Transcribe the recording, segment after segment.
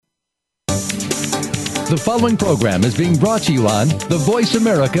The following program is being brought to you on the Voice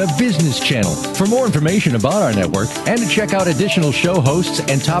America Business Channel. For more information about our network and to check out additional show hosts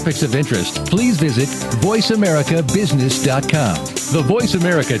and topics of interest, please visit voiceamericabusiness.com. The Voice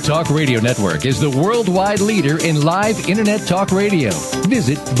America Talk Radio Network is the worldwide leader in live Internet talk radio.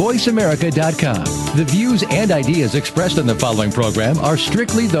 Visit voiceamerica.com. The views and ideas expressed in the following program are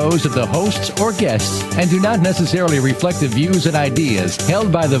strictly those of the hosts or guests and do not necessarily reflect the views and ideas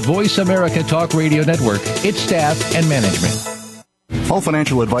held by the Voice America Talk Radio Network, its staff, and management. All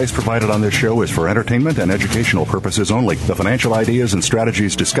financial advice provided on this show is for entertainment and educational purposes only. The financial ideas and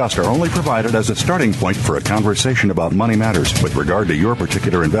strategies discussed are only provided as a starting point for a conversation about money matters. With regard to your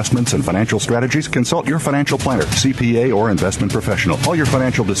particular investments and financial strategies, consult your financial planner, CPA, or investment professional. All your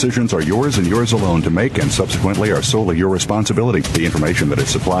financial decisions are yours and yours alone to make and subsequently are solely your responsibility. The information that is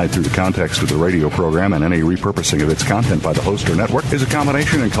supplied through the context of the radio program and any repurposing of its content by the host or network is a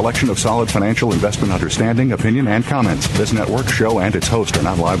combination and collection of solid financial investment understanding, opinion, and comments. This network, show, and its host are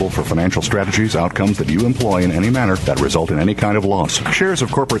not liable for financial strategies, outcomes that you employ in any manner that result in any kind of loss. Shares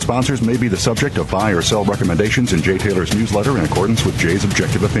of corporate sponsors may be the subject of buy or sell recommendations in Jay Taylor's newsletter in accordance with Jay's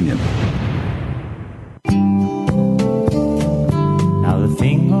objective opinion. Now the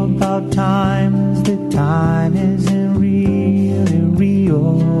thing about time is that time isn't really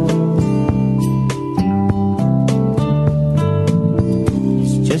real.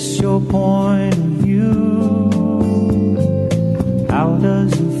 It's just your point of view. How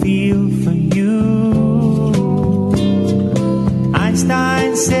does it feel for you?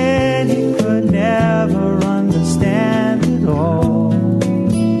 Einstein said he could never understand it all.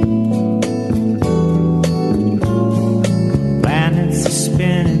 Planets are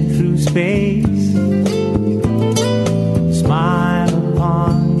spinning through space. Smile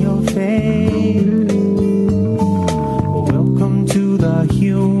upon your face. Welcome to the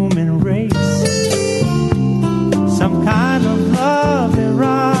human race. Some kind of love and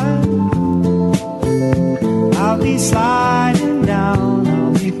ride. I'll be sliding down,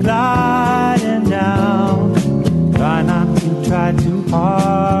 I'll be gliding down. Try not to try too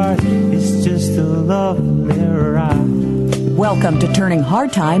hard, it's just a lovely ride. Welcome to Turning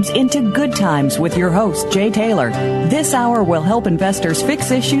Hard Times into Good Times with your host, Jay Taylor. This hour will help investors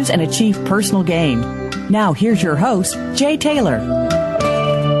fix issues and achieve personal gain. Now here's your host, Jay Taylor.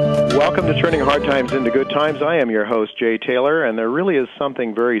 Welcome to Turning Hard Times into Good Times. I am your host, Jay Taylor, and there really is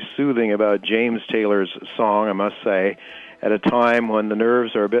something very soothing about James Taylor's song, I must say, at a time when the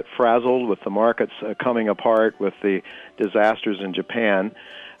nerves are a bit frazzled with the markets coming apart with the disasters in Japan.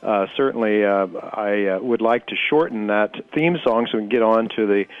 Certainly, I would like to shorten that theme song so we can get on to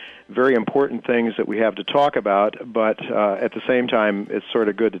the very important things that we have to talk about, but at the same time, it's sort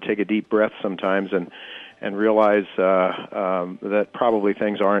of good to take a deep breath sometimes and realize that probably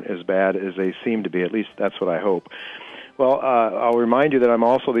things aren't as bad as they seem to be. At least that's what I hope. Well, I'll remind you that I'm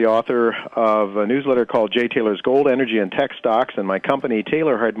also the author of a newsletter called Jay Taylor's Gold, Energy, and Tech Stocks, and my company,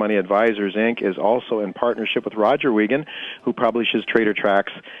 Taylor Hard Money Advisors, Inc., is also in partnership with Roger Wiegand, who publishes Trader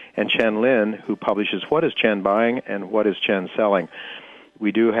Tracks, and Chen Lin, who publishes What is Chen Buying and What is Chen Selling.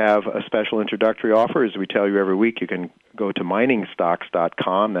 We do have a special introductory offer. As we tell you every week, you can go to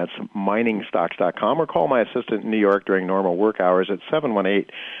miningstocks.com. That's miningstocks.com, or call my assistant in New York during normal work hours at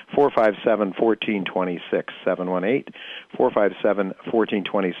 718-457-1426,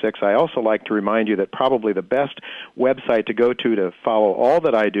 718-457-1426. I also like to remind you that probably the best website to go to follow all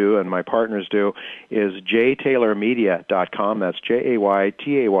that I do and my partners do is jtaylormedia.com. That's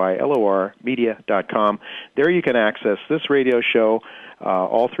Jaytaylor media.com. There you can access this radio show,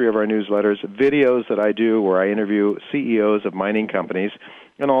 all three of our newsletters, videos that I do where I interview CEOs of mining companies,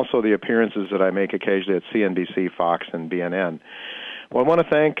 and also the appearances that I make occasionally at CNBC, Fox, and BNN. Well, I want to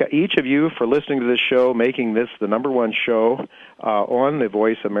thank each of you for listening to this show, making this the number one show on the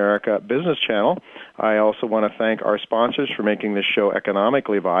Voice America Business Channel. I also want to thank our sponsors for making this show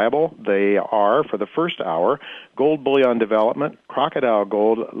economically viable. They are, for the first hour, Gold Bullion Development, Crocodile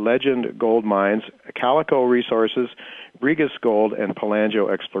Gold, Legend Gold Mines, Calico Resources, Brigus Gold, and Palangio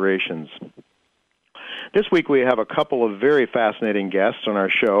Explorations. This week we have a couple of very fascinating guests on our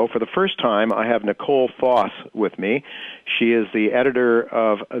show. For the first time, I have Nicole Foss with me. She is the editor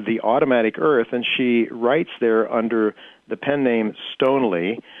of The Automatic Earth, and she writes there under the pen name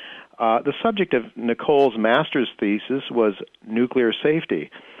Stoneleigh. The subject of Nicole's master's thesis was nuclear safety.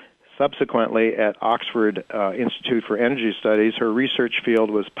 Subsequently, at Oxford Institute for Energy Studies, her research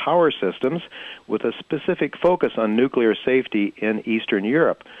field was power systems with a specific focus on nuclear safety in Eastern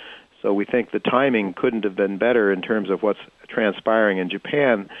Europe. So we think the timing couldn't have been better in terms of what's transpiring in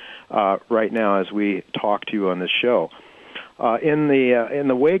Japan right now as we talk to you on this show. In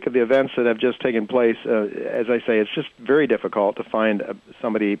the wake of the events that have just taken place, as I say, it's just very difficult to find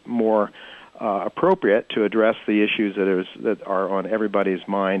somebody more appropriate to address the issues that are on everybody's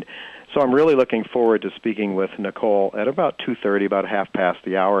mind. So I'm really looking forward to speaking with Nicole at about 2:30, about half past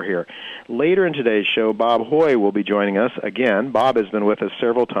the hour here. Later in today's show, Bob Hoye will be joining us again. Bob has been with us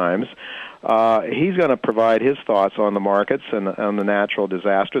several times. He's going to provide his thoughts on the markets and on the natural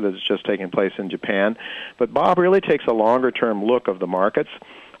disaster that's just taken place in Japan. But Bob really takes a longer-term look of the markets.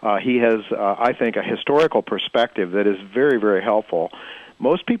 He has, I think, a historical perspective that is very, very helpful.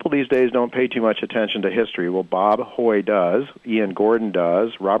 Most people these days don't pay too much attention to history. Well, Bob Hoye does, Ian Gordon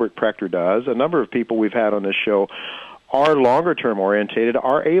does, Robert Prechter does. A number of people we've had on this show are longer-term orientated,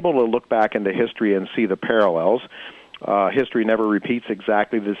 are able to look back into history and see the parallels. History never repeats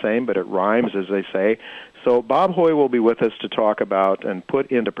exactly the same, but it rhymes, as they say. So Bob Hoye will be with us to talk about and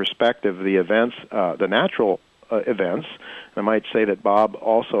put into perspective the events, the natural events. I might say that Bob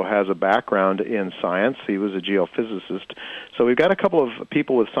also has a background in science. He was a geophysicist. So we've got a couple of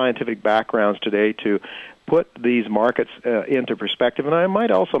people with scientific backgrounds today to put these markets into perspective. And I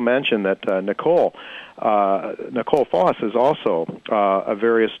might also mention that Nicole Foss is also a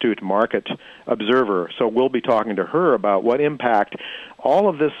very astute market observer. So we'll be talking to her about what impact all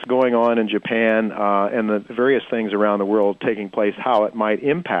of this going on in Japan and the various things around the world taking place, how it might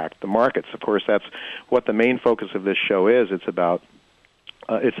impact the markets. Of course, that's what the main focus of this show is. It's about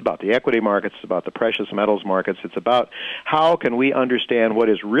the equity markets, it's about the precious metals markets, it's about how can we understand what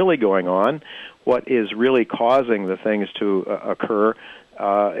is really going on, what is really causing the things to occur.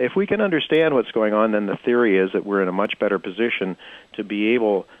 If we can understand what's going on, then the theory is that we're in a much better position to be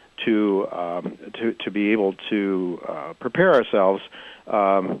able to prepare ourselves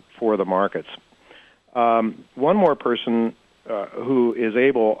for the markets. One more person who is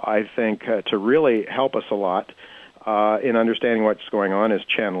able, I think, to really help us a lot in understanding what's going on is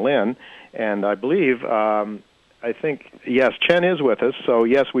Chen Lin, and I believe, yes, Chen is with us, so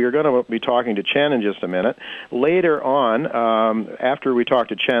yes, we are going to be talking to Chen in just a minute. Later on, after we talk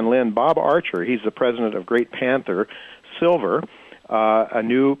to Chen Lin, Bob Archer, he's the president of Great Panther Silver, a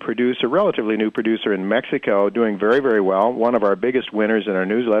new producer, relatively new producer in Mexico, doing very, very well. One of our biggest winners in our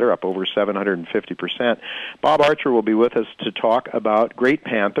newsletter, up over 750%. Bob Archer will be with us to talk about Great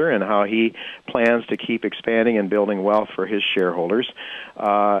Panther and how he plans to keep expanding and building wealth for his shareholders.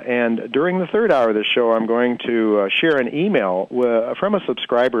 And during the third hour of the show, I'm going to share an email from a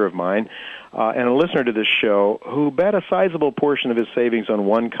subscriber of mine and a listener to this show who bet a sizable portion of his savings on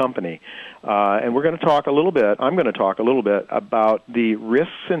one company. And we're going to talk a little bit, I'm going to talk a little bit about the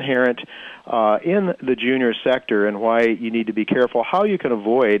risks inherent in the junior sector and why you need to be careful, how you can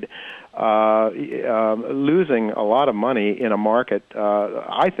avoid losing a lot of money in a market.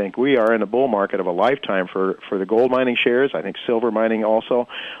 I think we are in a bull market of a lifetime for the gold mining shares. I think silver mining also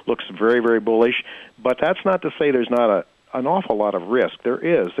looks very, very bullish. But that's not to say there's not an awful lot of risk.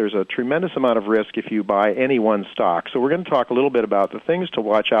 There's a tremendous amount of risk if you buy any one stock. So we're going to talk a little bit about the things to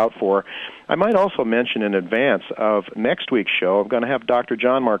watch out for. I might also mention in advance of next week's show, I'm going to have Dr.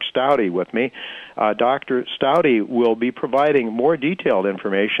 John Mark Staude with me. Dr. Staude will be providing more detailed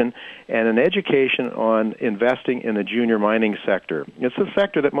information and an education on investing in the junior mining sector. It's a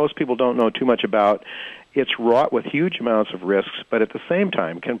sector that most people don't know too much about. It's wrought with huge amounts of risks, but at the same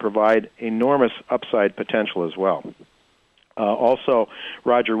time can provide enormous upside potential as well. Also,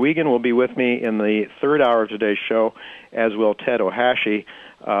 Roger Wiegand will be with me in the third hour of today's show, as will Ted Ohashi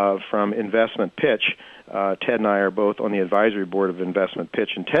from Investment Pitch. Ted and I are both on the advisory board of Investment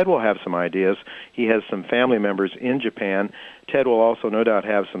Pitch, and Ted will have some ideas. He has some family members in Japan. Ted will also no doubt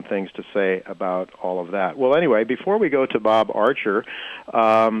have some things to say about all of that. Well, anyway, before we go to Bob Archer,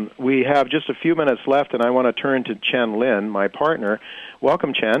 we have just a few minutes left, and I want to turn to Chen Lin, my partner.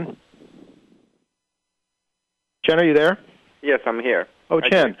 Welcome, Chen. Chen, are you there? Yes, I'm here. Oh,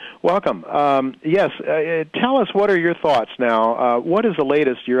 Chen, welcome. Yes, tell us, what are your thoughts now? What is the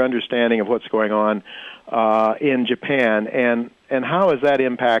latest, your understanding of what's going on in Japan, and how is that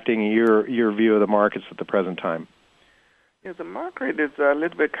impacting your view of the markets at the present time? Yeah, the market is a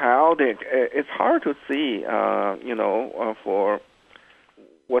little bit chaotic. It's hard to see, for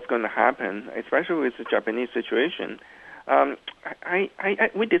what's going to happen, especially with the Japanese situation.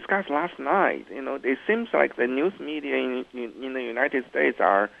 We discussed last night. It seems like the news media in the United States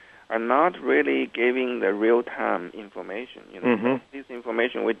are not really giving the real-time information. This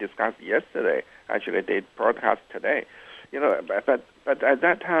information we discussed yesterday. Actually, they broadcast today. But at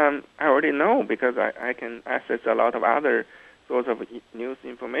that time, I already know because I can access a lot of other sorts of news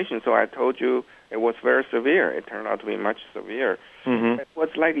information. So I told you it was very severe. It turned out to be much severe. It was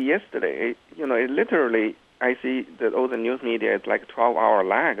like yesterday. It literally I see that all the news media is like 12-hour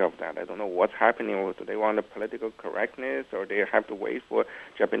lag of that. I don't know what's happening. Do they want a political correctness, or they have to wait for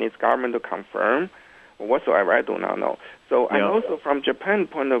Japanese government to confirm, or whatsoever? I do not know. So, and also from Japan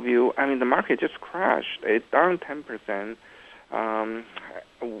point of view, I mean, the market just crashed. It's down 10%.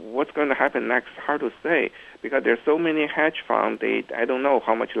 What's going to happen next? Hard to say, because there's so many hedge funds. I don't know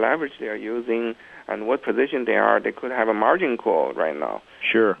how much leverage they are using and what position they are. They could have a margin call right now.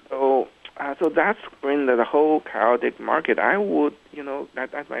 Sure. So that's bring the whole chaotic market. I would,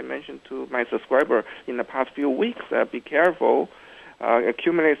 as I mentioned to my subscriber in the past few weeks, be careful,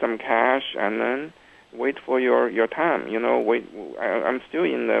 accumulate some cash, and then wait for your time. I'm still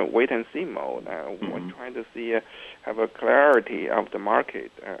in the wait and see mode. We're trying to see, have a clarity of the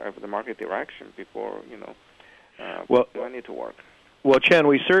market direction before money to work. Well, Chen,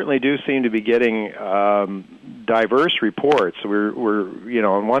 we certainly do seem to be getting diverse reports. We're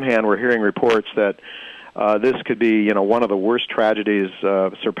on one hand, we're hearing reports that this could be, one of the worst tragedies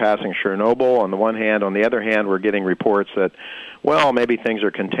surpassing Chernobyl. On the one hand, on the other hand, we're getting reports that, well, maybe things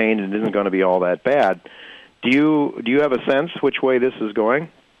are contained and it isn't going to be all that bad. Do you have a sense which way this is going,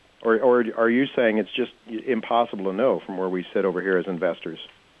 or are you saying it's just impossible to know from where we sit over here as investors?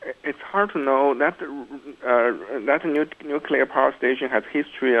 It's hard to know. That nuclear power station has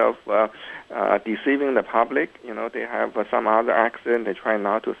history of deceiving the public. They have some other accident they try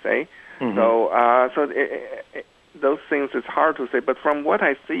not to say. Mm-hmm. So those things it's hard to say. But from what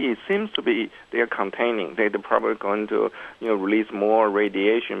I see, it seems to be they are containing. They're probably going to release more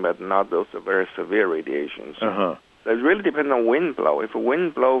radiation, but not those very severe radiations. So it really depends on wind blow. If a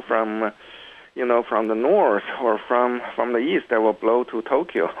wind blow from from the north or from the east, that will blow to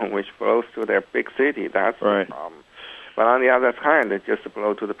Tokyo, which blows to their big city. That's the problem. But on the other hand, it just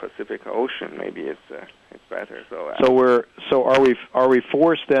blow to the Pacific Ocean. Maybe it's better. So are we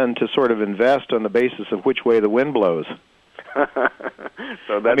forced then to sort of invest on the basis of which way the wind blows?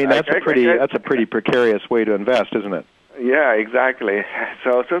 That's a pretty precarious way to invest, isn't it? Yeah, exactly.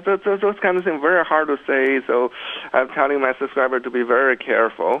 So those kind of things very hard to say. So I'm telling my subscriber to be very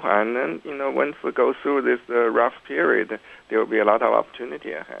careful. And then once we go through this rough period, there will be a lot of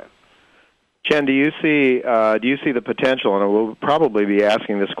opportunity ahead. Chen, do you see the potential? And we'll probably be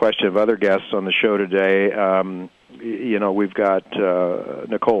asking this question of other guests on the show today. We've got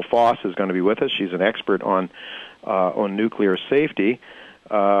Nicole Foss is going to be with us. She's an expert on nuclear safety,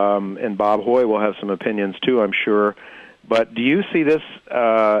 and Bob Hoy will have some opinions too, I'm sure. But do you see this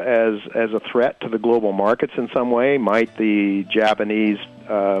as a threat to the global markets in some way? Might the Japanese,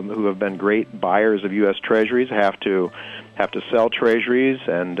 who have been great buyers of U.S. Treasuries, have to sell Treasuries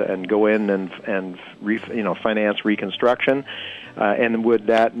and go in and finance reconstruction? And would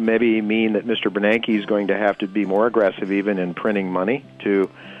that maybe mean that Mr. Bernanke is going to have to be more aggressive even in printing money to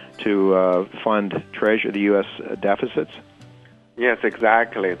fund the U.S. deficits? Yes,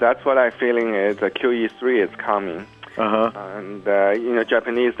 exactly. That's what I'm feeling is the QE3 is coming. And,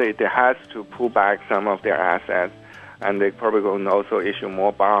 Japanese, they has to pull back some of their assets, and they probably going to also issue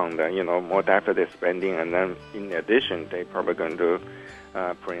more bond, more deficit spending, and then in addition, they probably going to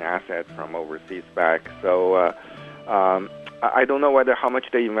bring assets from overseas back. So I don't know how much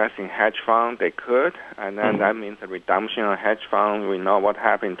they invest in hedge fund. They could, and then that means a redemption of hedge fund. We know what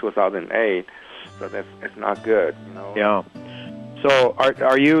happened in 2008, so it's not good. Yeah. So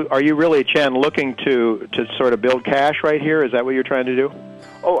are you really, Chen, looking to sort of build cash right here? Is that what you're trying to do?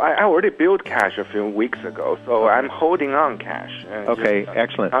 Oh, I already built cash a few weeks ago, so I'm holding on cash. Okay,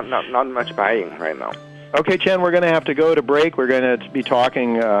 excellent. Not much buying right now. Okay, Chen, we're going to have to go to break. We're going to be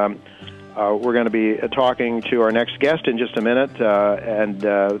talking. We're going to be talking to our next guest in just a minute, and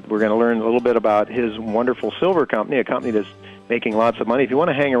we're going to learn a little bit about his wonderful silver company, a company that's making lots of money. If you want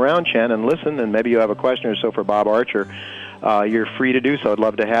to hang around, Chen, and listen, and maybe you have a question or so for Bob Archer, you're free to do so. I'd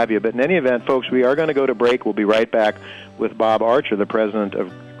love to have you. But in any event, folks, we are going to go to break. We'll be right back with Bob Archer, the president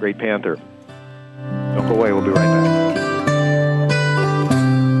of Great Panther. Don't go away. We'll be right back.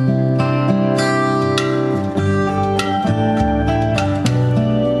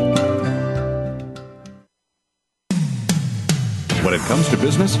 When it comes to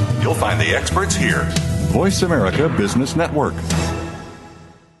business, you'll find the experts here. Voice America Business Network.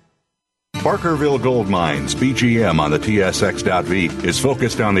 Barkerville Gold Mines, BGM on the TSX.V, is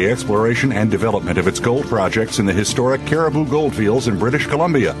focused on the exploration and development of its gold projects in the historic Caribou Goldfields in British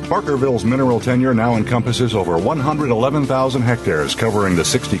Columbia. Barkerville's mineral tenure now encompasses over 111,000 hectares, covering the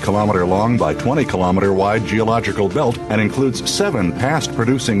 60-kilometer long by 20-kilometer wide geological belt, and includes 7 past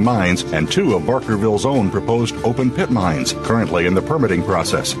producing mines and 2 of Barkerville's own proposed open pit mines, currently in the permitting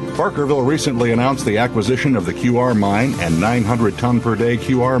process. Barkerville recently announced the acquisition of the QR mine and 900-ton-per-day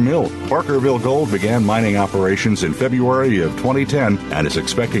QR mill. Barkerville Barkerville Gold began mining operations in February of 2010 and is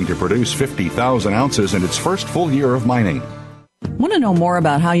expecting to produce 50,000 ounces in its first full year of mining. Want to know more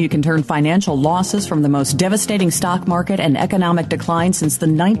about how you can turn financial losses from the most devastating stock market and economic decline since the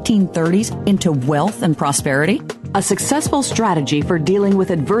 1930s into wealth and prosperity? A successful strategy for dealing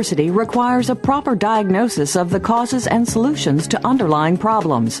with adversity requires a proper diagnosis of the causes and solutions to underlying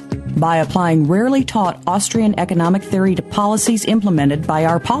problems. By applying rarely taught Austrian economic theory to policies implemented by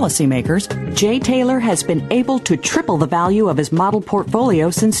our policymakers, Jay Taylor has been able to triple the value of his model portfolio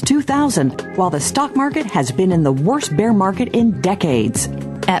since 2000, while the stock market has been in the worst bear market in decades.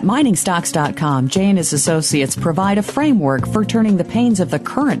 At miningstocks.com, Jay and his associates provide a framework for turning the pains of the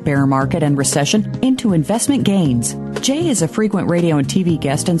current bear market and recession into investment gains. Jay is a frequent radio and TV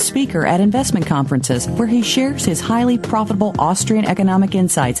guest and speaker at investment conferences where he shares his highly profitable Austrian economic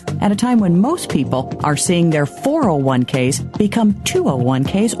insights at a time when most people are seeing their 401ks become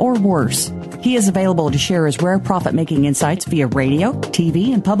 201ks or worse. He is available to share his rare profit-making insights via radio,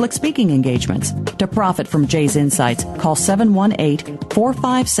 TV, and public speaking engagements. To profit from Jay's insights, call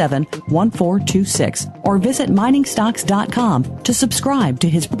 718-457-1426 or visit miningstocks.com to subscribe to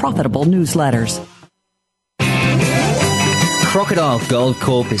his profitable newsletters. Crocodile Gold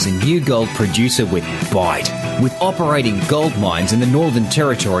Corp is a new gold producer with bite. With operating gold mines in the Northern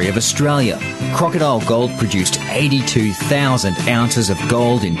Territory of Australia, Crocodile Gold produced 82,000 ounces of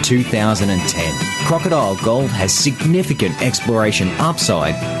gold in 2010. Crocodile Gold has significant exploration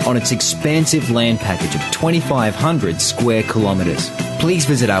upside on its expansive land package of 2,500 square kilometres. Please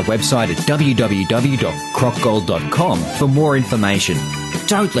visit our website at www.crocgold.com for more information.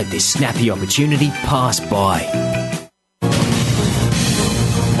 Don't let this snappy opportunity pass by.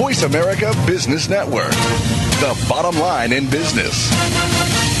 Voice America Business Network, the bottom line in business.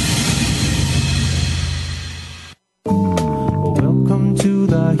 Welcome to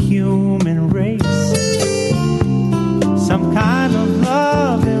the human race. Some kind of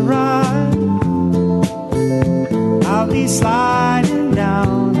love and ride. I'll be sliding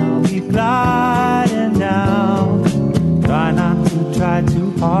down, I'll be gliding down. Try not to try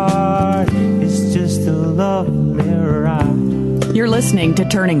too hard, it's just a lovely ride. You're listening to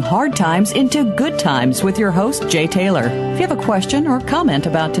Turning Hard Times into Good Times with your host, Jay Taylor. If you have a question or comment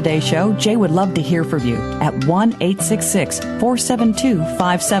about today's show, Jay would love to hear from you at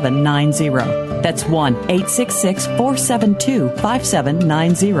 1-866-472-5790. That's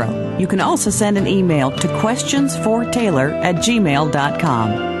 1-866-472-5790. You can also send an email to questionsfortaylor@gmail.com.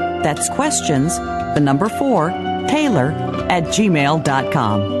 That's questions, the number 4,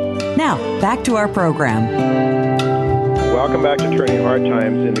 Taylor@gmail.com. Now, back to our program. Welcome back to Turning Hard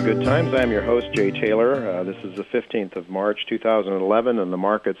Times into Good Times. I'm your host, Jay Taylor. This is the 15th of March, 2011, and the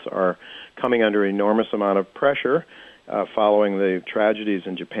markets are coming under an enormous amount of pressure following the tragedies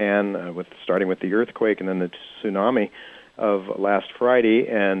in Japan, starting with the earthquake and then the tsunami of last Friday.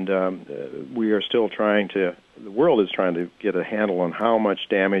 And we are still the world is trying to get a handle on how much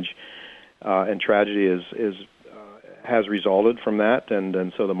damage and tragedy has resulted from that,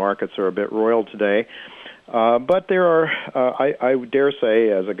 and so the markets are a bit roiled today. But there are, I dare say,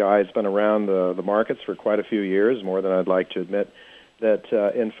 as a guy who's been around the markets for quite a few years, more than I'd like to admit, that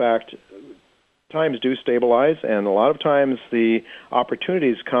in fact times do stabilize, and a lot of times the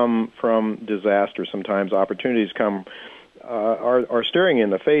opportunities come from disaster. Sometimes opportunities are staring you in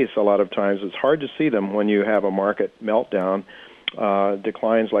the face. A lot of times it's hard to see them when you have a market meltdown,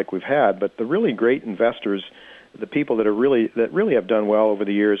 declines like we've had. But the really great investors, the people that really have done well over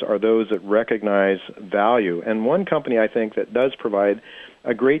the years, are those that recognize value. And one company I think that does provide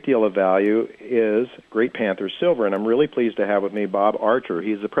a great deal of value is Great Panther Silver, and I'm really pleased to have with me Bob Archer.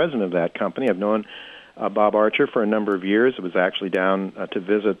 He's the president of that company. I've known Bob Archer for a number of years. I was actually down to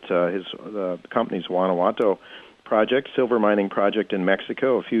visit his company's Guanajuato project, silver mining project in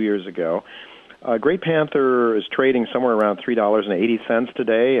Mexico a few years ago. Great Panther is trading somewhere around $3.80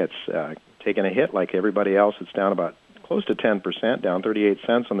 today. It's taken a hit like everybody else. It's down about close to 10%, down 38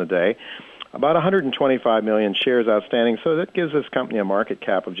 cents on the day. About 125 million shares outstanding, so that gives this company a market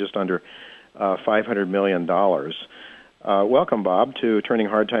cap of just under $500 million. Welcome, Bob, to Turning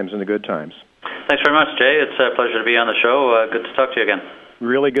Hard Times into Good Times. Thanks very much, Jay. It's a pleasure to be on the show. Good to talk to you again.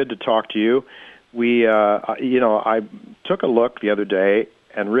 Really good to talk to you. I took a look the other day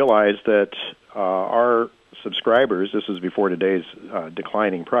and realized that our subscribers, this was before today's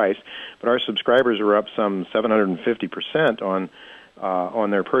declining price, but our subscribers are up some 750% on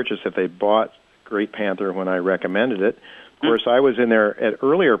their purchase if they bought Great Panther when I recommended it. Of course, I was in there at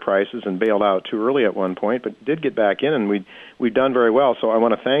earlier prices and bailed out too early at one point, but did get back in, and we've done very well. So I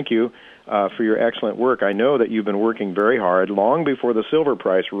want to thank you for your excellent work. I know that you've been working very hard. Long before the silver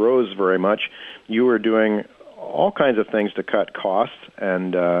price rose very much, you were doing all kinds of things to cut costs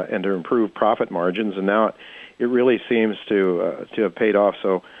and to improve profit margins, and now it really seems to have paid off.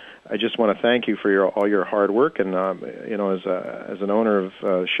 So I just want to thank you for all your hard work, and as an owner of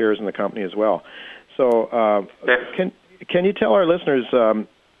shares in the company as well. So can you tell our listeners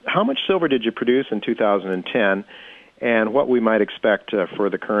how much silver did you produce in 2010, and what we might expect for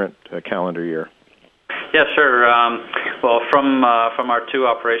the current calendar year? Yeah, sure. Well, from our two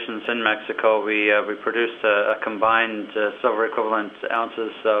operations in Mexico, we produced a combined silver equivalent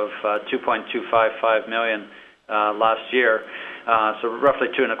ounces of 2.255 million last year. So roughly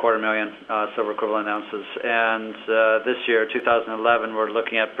 2.25 million silver equivalent ounces. And this year, 2011, we're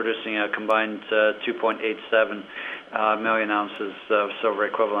looking at producing a combined 2.87 million ounces of silver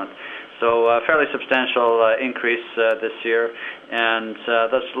equivalent. So a fairly substantial increase this year, and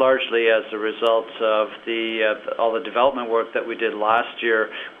that's largely as a result of all the development work that we did last year,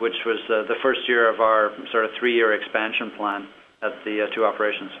 which was the first year of our sort of 3-year expansion plan at the two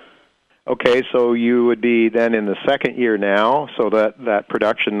operations. Okay, so you would be then in the second year now, so that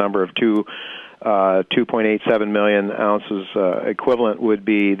production number of 2.87 million ounces equivalent would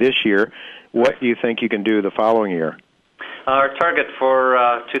be this year. What do you think you can do the following year? Our target for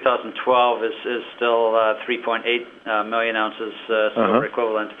 2012 is still 3.8 million ounces silver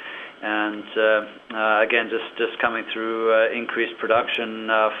equivalent, and again, just coming through increased production,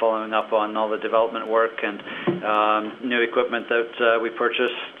 following up on all the development work and new equipment that we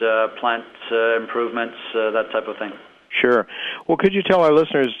purchased, plant improvements, that type of thing. Sure. Well, could you tell our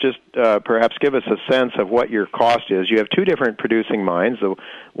listeners, just perhaps give us a sense of what your cost is? You have two different producing mines.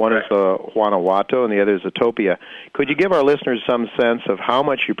 One is the Guanajuato and the other is the Topia. Could you give our listeners some sense of how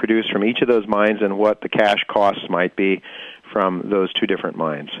much you produce from each of those mines and what the cash costs might be from those two different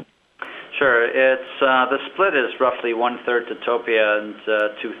mines? Sure. It's the split is ropely 1/3 to Topia and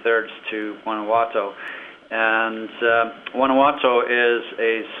 2/3 to Guanajuato. And Guanajuato is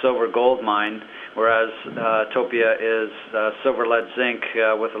a silver gold mine, whereas Topia is silver, lead, zinc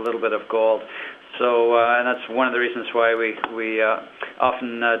with a little bit of gold. So, and that's one of the reasons why we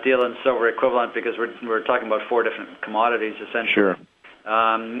often deal in silver equivalent, because we're talking about 4 different commodities essentially. Sure.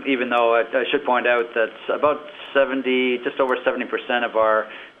 Even though I should point out that about just over 70% of our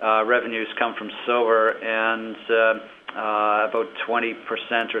revenues come from silver, and about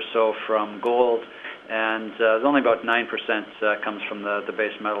 20% or so from gold. And there's only about 9% comes from the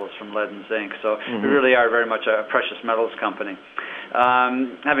base metals, from lead and zinc. So we really are very much a precious metals company.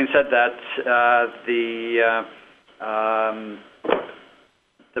 Having said that, the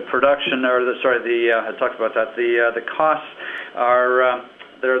production, I talked about that. The costs are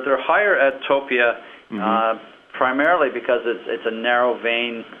they're higher at Topia, primarily because it's a narrow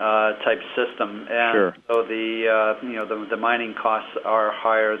vein type system, and so the mining costs are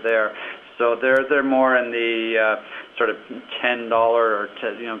higher there. So they're more in the sort of $10 or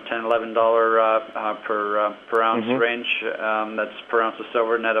 $11 per ounce range. That's per ounce of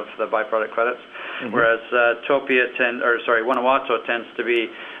silver net of the byproduct credits. Whereas Guanajuato tends to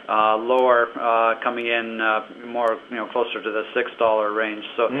be lower, coming in more closer to the $6 range.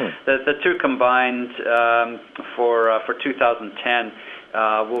 So the two combined for 2010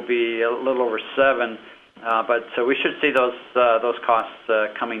 will be a little over 7. But so we should see those costs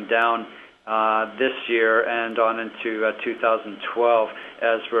coming down this year and on into 2012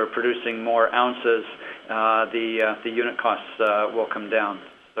 as we're producing more ounces. The unit costs will come down.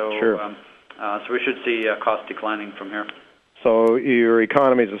 So so we should see costs declining from here. So your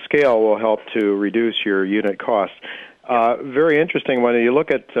economies of scale will help to reduce your unit costs. Very interesting. When you look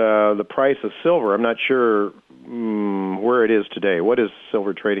at the price of silver, I'm not sure where it is today. What is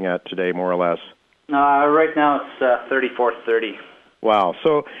silver trading at today, more or less? Right now it's $34.30. Wow.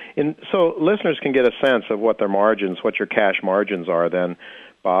 So listeners can get a sense of what their margins, what your cash margins are then,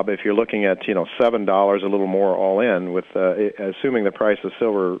 Bob. If you're looking at $7, a little more all in, with assuming the price of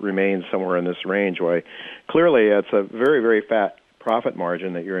silver remains somewhere in this range, clearly it's a very, very fat profit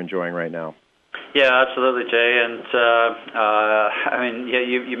margin that you're enjoying right now. Yeah, absolutely, Jay. And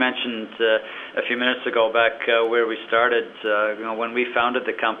you mentioned a few minutes ago back where we started. When we founded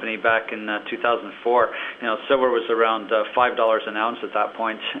the company back in 2004, silver was around $5 an ounce at that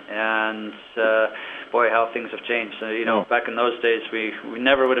point, and boy, how things have changed. Back in those days, we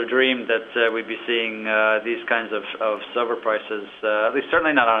never would have dreamed that we'd be seeing these kinds of silver prices. At least,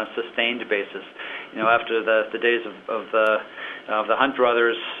 certainly not on a sustained basis. After the days of the Hunt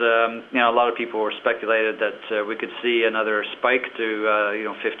brothers, a lot of people were speculated that we could see another spike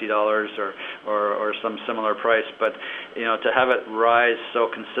to $50 or some similar price. But to have it rise so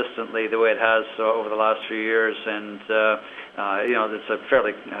consistently the way it has over the last few years, and it's a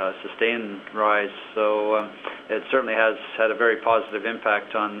fairly sustained rise. So it certainly has had a very positive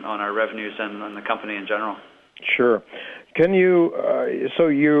impact on our revenues and on the company in general. Sure. Can you, so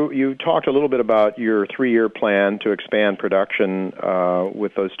you talked a little bit about your 3-year plan to expand production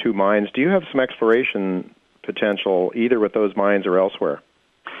with those 2 mines. Do you have some exploration potential either with those mines or elsewhere?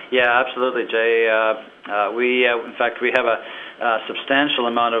 Yeah, absolutely, Jay. In fact, we have a substantial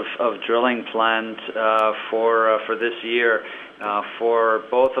amount of drilling planned for this year for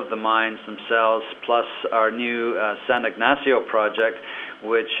both of the mines themselves, plus our new San Ignacio project,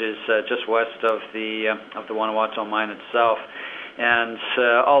 which is just west of the Guanajuato mine itself. And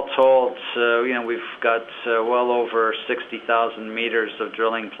all told, we've got well over 60,000 meters of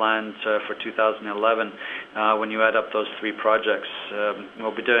drilling planned for 2011 when you add up those 3 projects.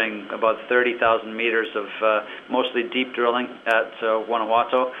 We'll be doing about 30,000 meters of mostly deep drilling at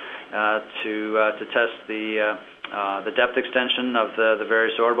Guanajuato to test the depth extension of the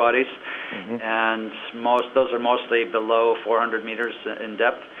various ore bodies, and those are mostly below 400 meters in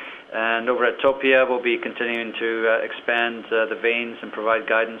depth. And over at Topia, we'll be continuing to expand the veins and provide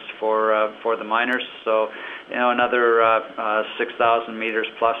guidance for the miners. So, another 6,000 meters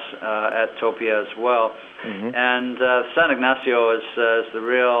plus at Topia as well. And San Ignacio is the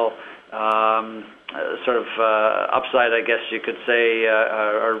real sort of upside, I guess you could say,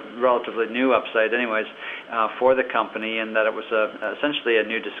 or relatively new upside anyways, for the company, in that it was essentially a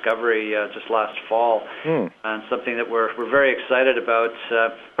new discovery just last fall, and something that we're very excited about,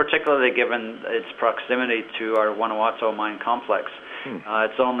 particularly given its proximity to our Guanajuato mine complex.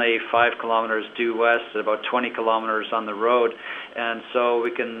 It's only 5 kilometers due west, about 20 kilometers on the road, and so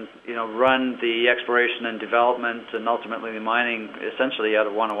we can, run the exploration and development and ultimately the mining essentially out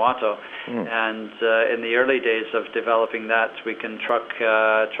of Guanajuato. And in the early days of developing that, we can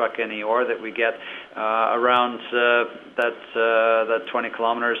truck any ore that we get around that 20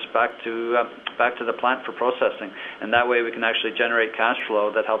 kilometers back to the plant for processing, and that way we can actually generate cash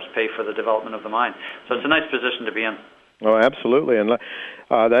flow that helps pay for the development of the mine. So it's a nice position to be in. Oh, absolutely, and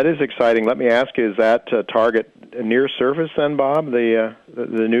that is exciting. Let me ask you, is that target near surface then, Bob, the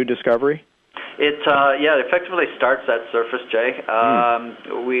new discovery? It effectively starts at surface, Jay.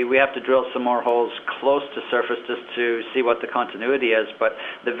 We have to drill some more holes close to surface just to see what the continuity is, but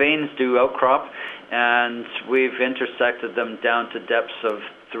the veins do outcrop, and we've intersected them down to depths of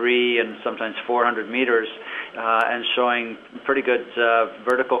 300 and sometimes 400 meters, and showing pretty good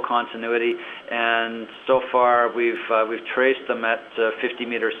vertical continuity. And so far, we've traced them at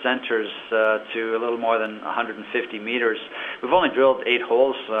 50-meter centers to a little more than 150 meters. We've only drilled 8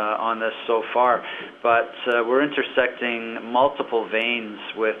 holes on this so far, but we're intersecting multiple veins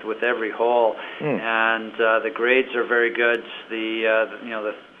with every hole, and the grades are very good.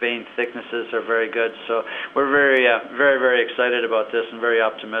 The vein thicknesses are very good. So we're very, very excited about this and very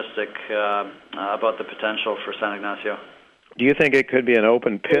optimistic about the potential for San Ignacio. Do you think it could be an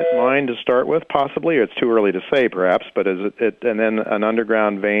open pit mine to start with, possibly? Or it's too early to say, perhaps, but is it and then an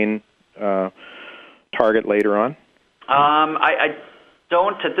underground vein target later on? I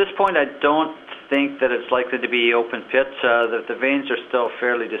don't, at this point, I don't think that it's likely to be open pit. The veins are still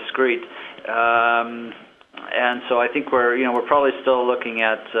fairly discrete. And so I think we're probably still looking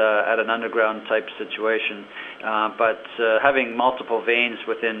at an underground type situation, but having multiple veins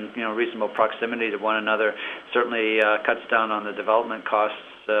within reasonable proximity to one another certainly cuts down on the development costs.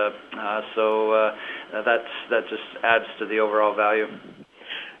 So that just adds to the overall value.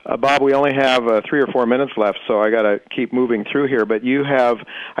 Bob, we only have 3 or 4 minutes left, so I got to keep moving through here. But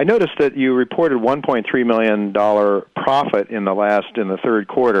I noticed that you reported $1.3 million profit in the third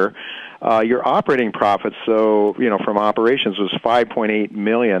quarter. Your operating profits, from operations, was $5.8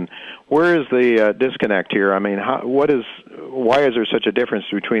 million. Where is the disconnect here? I mean, why is there such a difference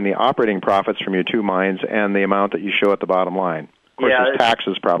between the operating profits from your 2 mines and the amount that you show at the bottom line? Of course, there's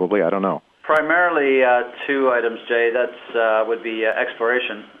taxes probably. I don't know. Primarily 2 items, Jay. That would be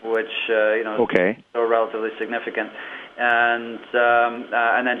exploration, which is so relatively significant, and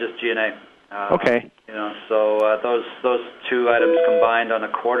then just G&A. So those 2 items combined on a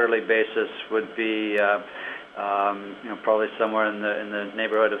quarterly basis would be probably somewhere in the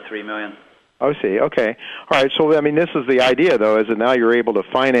neighborhood of $3 million. Oh, see. Okay. All right. So, I mean, this is the idea, though, is that now you're able to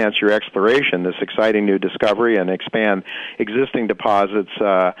finance your exploration, this exciting new discovery, and expand existing deposits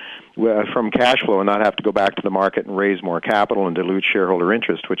from cash flow and not have to go back to the market and raise more capital and dilute shareholder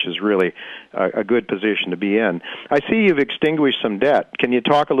interest, which is really a good position to be in. I see you've extinguished some debt. Can you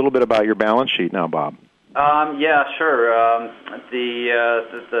talk a little bit about your balance sheet now, Bob? Yeah, sure.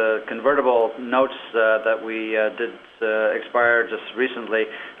 The convertible notes that we did expire just recently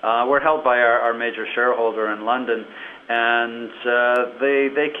were held by our major shareholder in London, and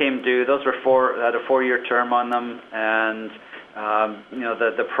they came due. Those were had a 4-year term on them, and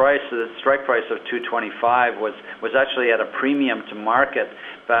the price, the strike price of $225 was actually at a premium to market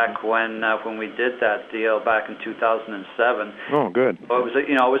back when we did that deal back in 2007. Oh, good. Well, it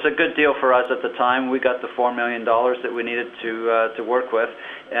was a good deal for us at the time. We got the $4 million that we needed to work with,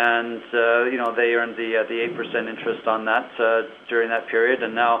 and they earned the 8% interest on that during that period,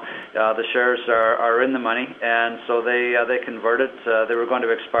 and now the shares are in the money, and so they converted. They were going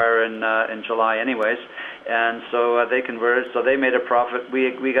to expire in July anyways, and so they converted. So they made a profit.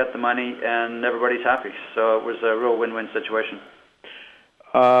 We got the money, and everybody's happy. So it was a real win-win situation.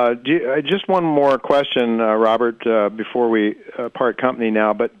 Just one more question, Robert, before we part company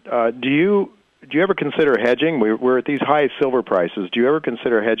now. But do you ever consider hedging? We're at these high silver prices. Do you ever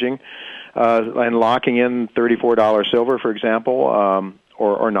consider hedging and locking in $34 silver, for example,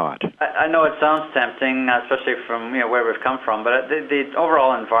 or not? I know it sounds tempting, especially from where we've come from. But the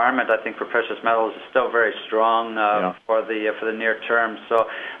overall environment, I think, for precious metals is still very strong for the near term. So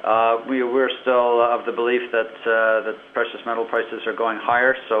we're still of the belief that precious metal prices are going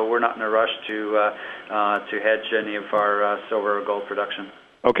higher. So we're not in a rush to hedge any of our silver or gold production.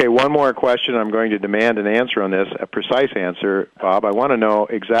 Okay, one more question. I'm going to demand an answer on this, a precise answer, Bob. I want to know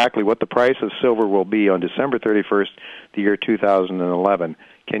exactly what the price of silver will be on December 31st, the year 2011.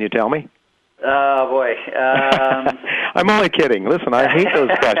 Can you tell me? Oh, boy. I'm only kidding. Listen, I hate those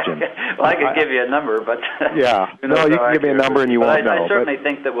questions. Well, I could give you a number, but... Yeah. No, you can give me a number and you won't know. I certainly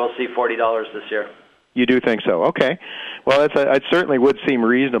think that we'll see $40 this year. You do think so? Okay. Well, it certainly would seem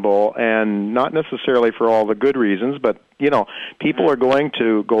reasonable, and not necessarily for all the good reasons, but, people are going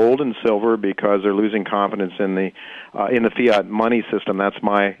to gold and silver because they're losing confidence in the fiat money system. That's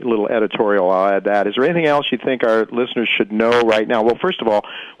my little editorial. I'll add that. Is there anything else you think our listeners should know right now? Well, first of all,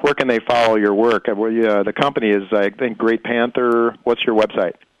 where can they follow your work? The company is, I think, Great Panther. What's your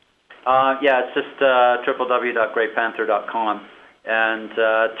website? It's just www.greatpanther.com. And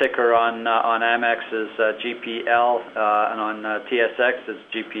ticker on Amex is GPL, and on TSX is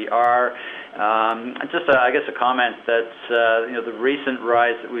GPR. Just, I guess, a comment that the recent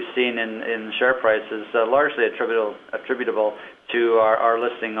rise that we've seen in share price is largely attributable to our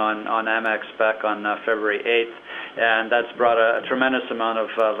listing on Amex back on February 8th, and that's brought a tremendous amount of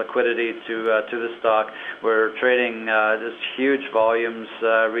liquidity to the stock. We're trading just huge volumes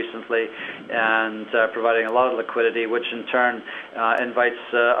recently, and providing a lot of liquidity, which in turn invites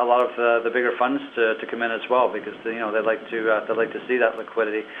a lot of the bigger funds to come in as well, because they like to see that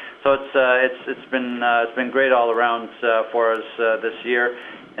liquidity. So it's been great all around for us this year,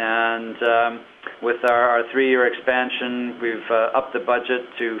 and with our 3-year expansion, we've upped the budget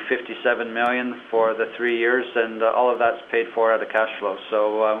to $57 million for the 3 years, and all of that's paid for out of cash flow.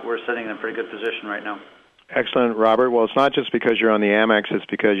 So we're sitting in a pretty good position right now. Excellent, Robert. Well, it's not just because you're on the Amex, it's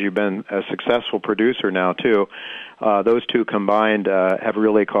because you've been a successful producer now, too. Those two combined have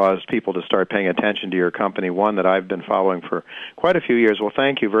really caused people to start paying attention to your company, one that I've been following for quite a few years. Well,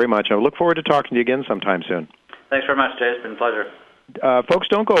 thank you very much. I look forward to talking to you again sometime soon. Thanks very much, Jay. It's been a pleasure. Folks,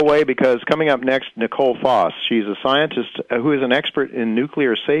 don't go away, because coming up next, Nicole Foss. She's a scientist who is an expert in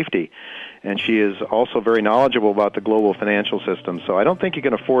nuclear safety, and she is also very knowledgeable about the global financial system. So I don't think you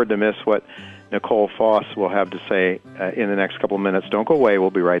can afford to miss what Nicole Foss will have to say in the next couple of minutes. Don't go away.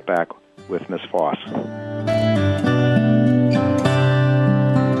 We'll be right back with Miss Foss.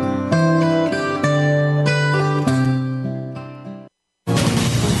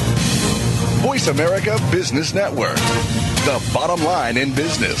 Voice America Business Network, the bottom line in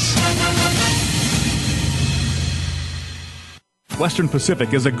business. Western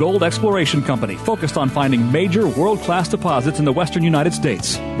Pacific is a gold exploration company focused on finding major world-class deposits in the western United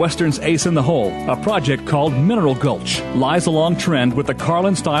States. Western's Ace in the Hole, a project called Mineral Gulch, lies along trend with the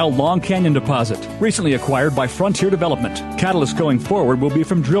Carlin-style Long Canyon deposit, recently acquired by Frontier Development. Catalyst going forward will be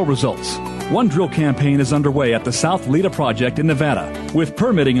from drill results. One drill campaign is underway at the South Leda project in Nevada, with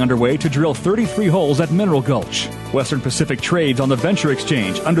permitting underway to drill 33 holes at Mineral Gulch. Western Pacific trades on the Venture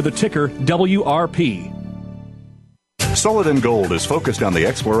Exchange under the ticker WRP. Soledad Gold is focused on the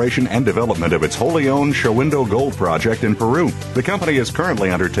exploration and development of its wholly owned Shahuindo Gold Project in Peru. The company is currently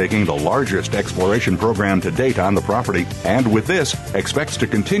undertaking the largest exploration program to date on the property, and with this, expects to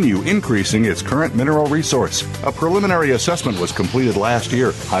continue increasing its current mineral resource. A preliminary assessment was completed last year,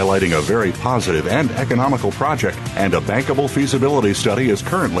 highlighting a very positive and economical project, and a bankable feasibility study is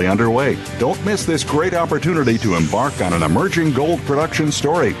currently underway. Don't miss this great opportunity to embark on an emerging gold production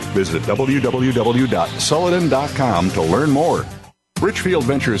story. Visit www.sullivan.com to learn more. Richfield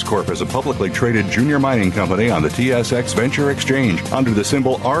Ventures Corp. is a publicly traded junior mining company on the TSX Venture Exchange under the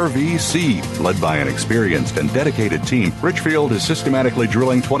symbol RVC. Led by an experienced and dedicated team, Richfield is systematically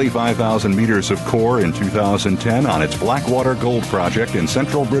drilling 25,000 meters of core in 2010 on its Blackwater Gold Project in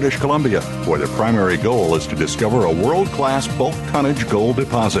central British Columbia, where the primary goal is to discover a world-class bulk tonnage gold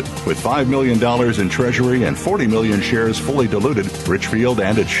deposit. With $5 million in treasury and 40 million shares fully diluted, Richfield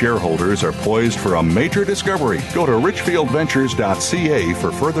and its shareholders are poised for a major discovery. Go to richfieldventures.ca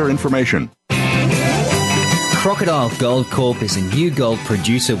for further information. Crocodile Gold Corp is a new gold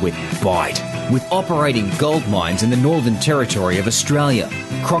producer with bite. With operating gold mines in the Northern Territory of Australia,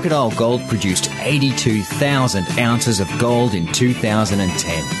 Crocodile Gold produced 82,000 ounces of gold in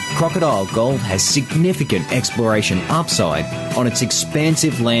 2010. Crocodile Gold has significant exploration upside on its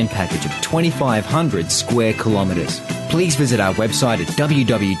expansive land package of 2,500 square kilometres. Please visit our website at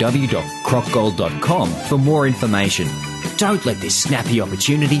www.crocgold.com for more information. Don't let this snappy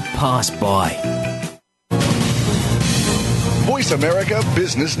opportunity pass by. Voice America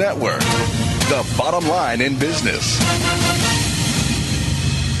Business Network, the bottom line in business.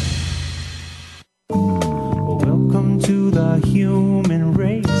 Welcome to the human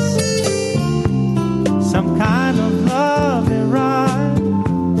race. Some kind of love and ride.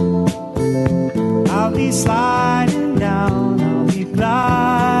 I'll be sliding down, I'll be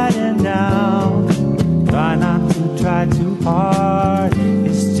gliding down. Try not to try too hard.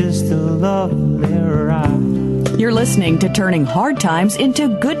 It's just a lovely ride. You're listening to Turning Hard Times into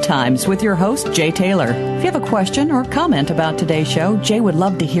Good Times with your host, Jay Taylor. If you have a question or comment about today's show, Jay would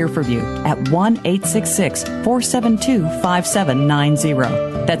love to hear from you at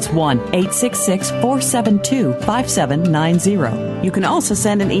 1-866-472-5790. That's 1-866-472-5790. You can also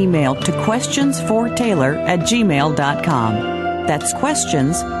send an email to questionsfortaylor@gmail.com. That's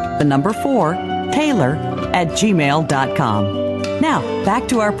questions, the number 4, Taylor@gmail.com. Now, back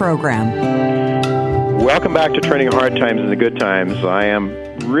to our program. Welcome back to Turning Hard Times into Good Times. I am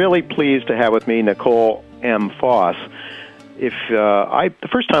really pleased to have with me Nicole M. Foss. The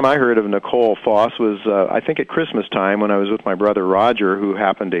first time I heard of Nicole Foss was, I think, at Christmas time when I was with my brother Roger, who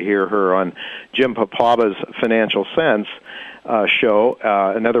happened to hear her on Jim Papaba's Financial Sense show,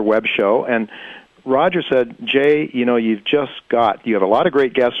 another web show, and Roger said, Jay, you have a lot of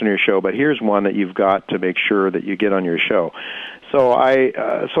great guests on your show, but here's one that you've got to make sure that you get on your show. So I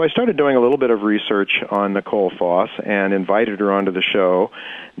started doing a little bit of research on Nicole Foss and invited her onto the show,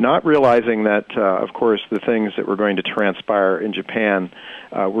 not realizing that, of course, the things that were going to transpire in Japan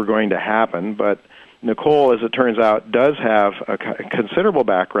were going to happen. But Nicole, as it turns out, does have a considerable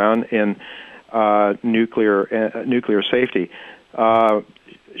background in nuclear safety.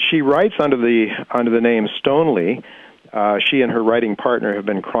 She writes under the name Stoneleigh. She and her writing partner have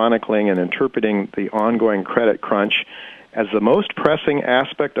been chronicling and interpreting the ongoing credit crunch as the most pressing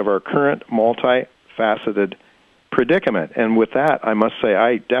aspect of our current multifaceted predicament. And with that, I must say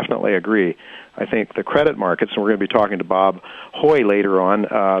I definitely agree. I think the credit markets, and we're going to be talking to Bob Hoy later on,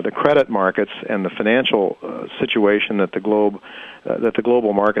 the credit markets and the financial situation that the global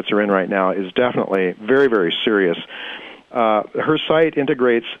markets are in right now is definitely very, very serious. Her site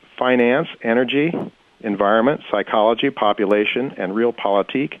integrates finance, energy, environment, psychology, population, and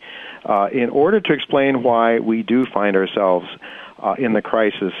realpolitik in order to explain why we do find ourselves in the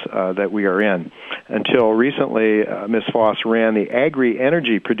crisis that we are in. Until recently, Ms. Foss ran the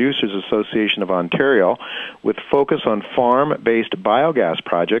Agri-Energy Producers Association of Ontario with focus on farm-based biogas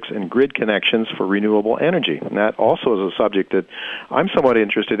projects and grid connections for renewable energy. And that also is a subject that I'm somewhat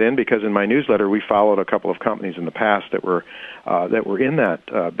interested in because in my newsletter we followed a couple of companies in the past that were in that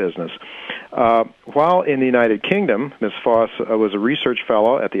business. While in the United Kingdom, Ms. Foss was a research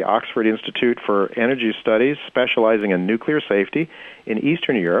fellow at the Oxford Institute for Energy Studies, specializing in nuclear safety in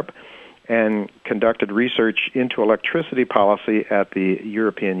Eastern Europe, and conducted research into electricity policy at the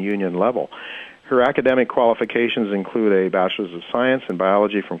European Union level. Her academic qualifications include a Bachelor's of Science in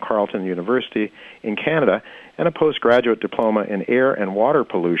Biology from Carleton University in Canada and a postgraduate diploma in air and water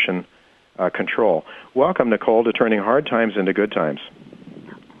pollution control. Welcome, Nicole, to Turning Hard Times into Good Times.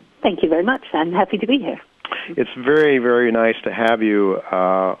 Thank you very much. I'm happy to be here. It's very, very nice to have you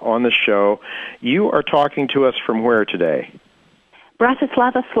on the show. You are talking to us from where today?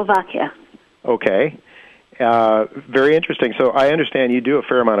 Bratislava, Slovakia. Okay. Very interesting. So I understand you do a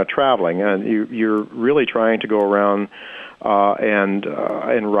fair amount of traveling, and you're really trying to go around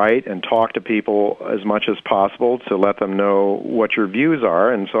and write and talk to people as much as possible to let them know what your views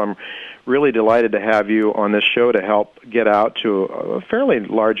are. And so I'm really delighted to have you on this show to help get out to a fairly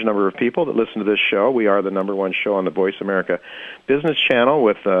large number of people that listen to this show. We are the number one show on the Voice America Business Channel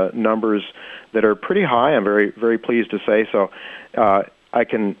with numbers that are pretty high. I'm very, very pleased to say so. I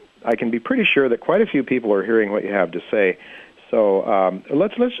can be pretty sure that quite a few people are hearing what you have to say. So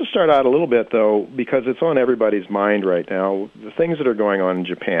let's just start out a little bit, though, because it's on everybody's mind right now, the things that are going on in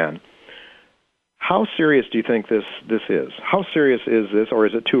Japan. How serious do you think this is? How serious is this, or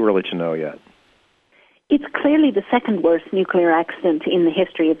is it too early to know yet? It's clearly the second worst nuclear accident in the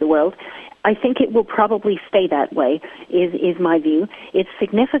history of the world. I think it will probably stay that way, is my view. It's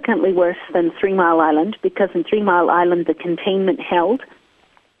significantly worse than 3 Mile Island, because in 3 Mile Island the containment held.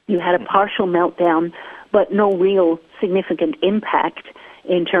 You had a partial meltdown, but no real significant impact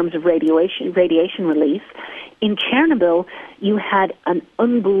in terms of radiation release. In Chernobyl, you had an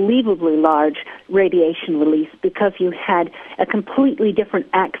unbelievably large radiation release because you had a completely different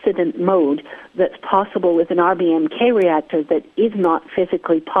accident mode that's possible with an RBMK reactor that is not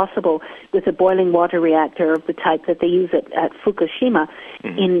physically possible with a boiling water reactor of the type that they use at Fukushima.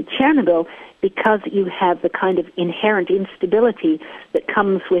 Mm-hmm. In Chernobyl, because you have the kind of inherent instability that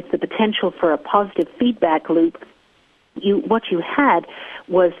comes with the potential for a positive feedback loop, what you had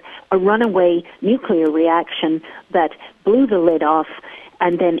was a runaway nuclear reaction that blew the lid off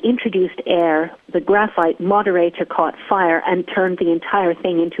and then introduced air. The graphite moderator caught fire and turned the entire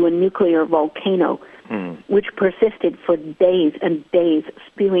thing into a nuclear volcano, which persisted for days and days,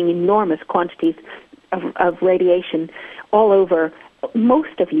 spewing enormous quantities of radiation all over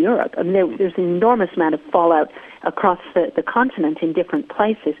most of Europe. I mean, there's an enormous amount of fallout across the continent in different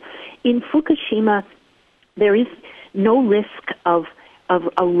places. In Fukushima, there is no risk of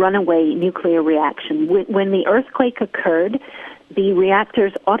a runaway nuclear reaction. When the earthquake occurred, the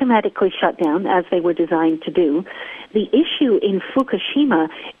reactors automatically shut down, as they were designed to do. The issue in Fukushima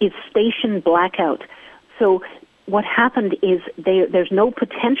is station blackout. So what happened is there's no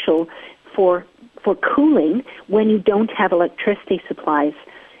potential for cooling when you don't have electricity supplies.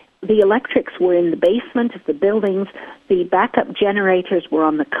 The electrics were in the basement of the buildings. The backup generators were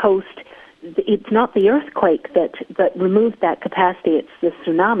on the coast. It's not the earthquake that removed that capacity, it's the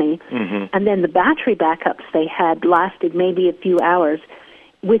tsunami. Mm-hmm. And then the battery backups they had lasted maybe a few hours.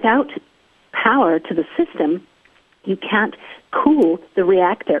 Without power to the system, you can't cool the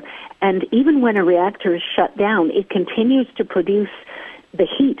reactor. And even when a reactor is shut down, it continues to produce the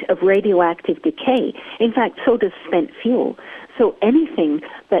heat of radioactive decay. In fact, so does spent fuel. So anything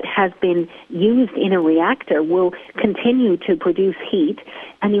that has been used in a reactor will continue to produce heat,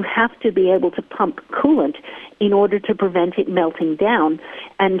 and you have to be able to pump coolant in order to prevent it melting down.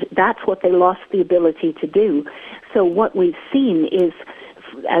 And that's what they lost the ability to do. So what we've seen is,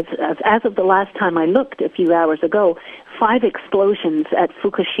 as of the last time I looked a few hours ago, 5 explosions at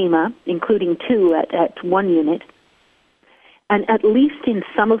Fukushima, including 2 at one unit. And at least in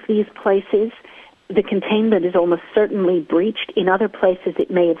some of these places, the containment is almost certainly breached. In other places,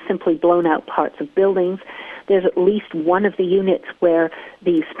 it may have simply blown out parts of buildings. There's at least one of the units where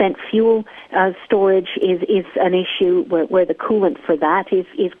the spent fuel storage is an issue, where the coolant for that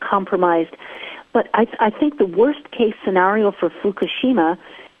is compromised. But I think the worst-case scenario for Fukushima,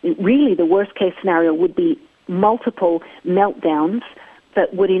 really the worst-case scenario would be multiple meltdowns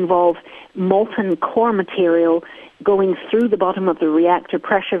that would involve molten core material going through the bottom of the reactor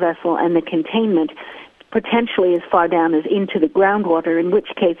pressure vessel and the containment, potentially as far down as into the groundwater, in which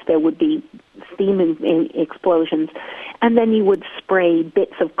case there would be steam explosions. And then you would spray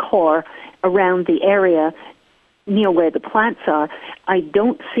bits of core around the area near where the plants are. I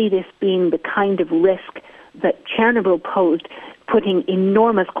don't see this being the kind of risk that Chernobyl posed, putting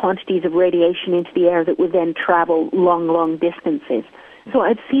enormous quantities of radiation into the air that would then travel long, long distances. So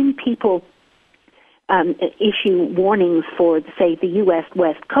I've seen people issue warnings for, say, the U.S.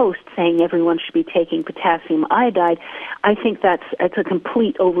 West Coast, saying everyone should be taking potassium iodide. I think it's a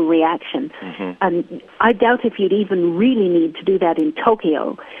complete overreaction. Mm-hmm. I doubt if you'd even really need to do that in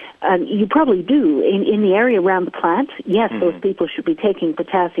Tokyo. You probably do. In the area around the plant, yes, those people should be taking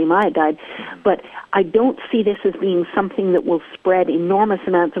potassium iodide, but I don't see this as being something that will spread enormous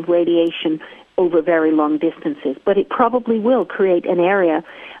amounts of radiation over very long distances. But it probably will create an area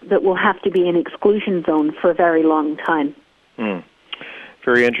that will have to be an exclusion zone for a very long time.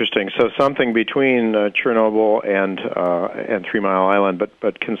 Very interesting. So something between Chernobyl and 3 Mile Island,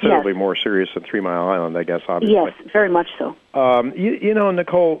 but considerably more serious than 3 Mile Island, I guess, obviously. Yes, very much so. You know,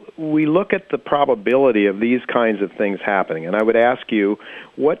 Nicole, we look at the probability of these kinds of things happening, and I would ask you,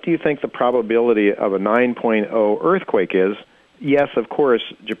 what do you think the probability of a 9.0 earthquake is? Yes, of course,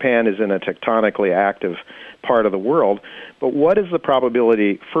 Japan is in a tectonically active part of the world, but what is the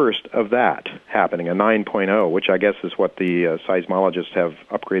probability, first, of that happening, a 9.0, which I guess is what the seismologists have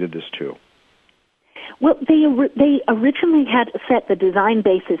upgraded this to? Well, they originally had set the design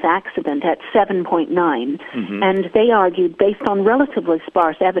basis accident at 7.9, and they argued, based on relatively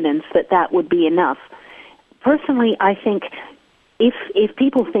sparse evidence, that would be enough. Personally, I think if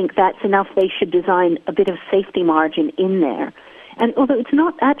people think that's enough, they should design a bit of safety margin in there. And although it's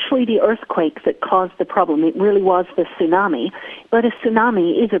not actually the earthquake that caused the problem, it really was the tsunami, but a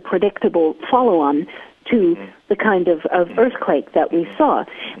tsunami is a predictable follow-on to the kind of earthquake that we saw.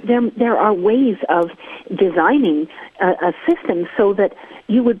 There are ways of designing a system so that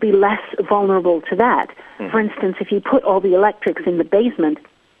you would be less vulnerable to that. For instance, if you put all the electrics in the basement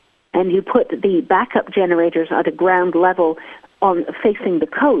and you put the backup generators at a ground level on facing the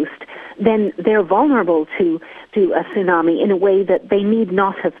coast, then they're vulnerable to a tsunami in a way that they need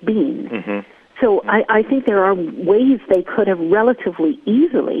not have been. So I think there are ways they could have relatively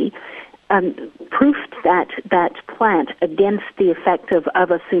easily proofed that plant against the effect of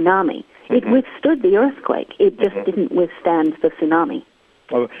a tsunami. It withstood the earthquake. It just didn't withstand the tsunami.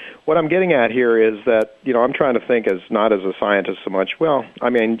 Well, what I'm getting at here is that, you know, I'm trying to think not as a scientist so much. Well, I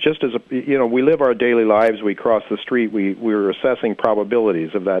mean, just as we live our daily lives, we cross the street, we're assessing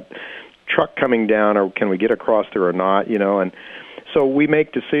probabilities of that truck coming down, or can we get across there or not, you know, and so we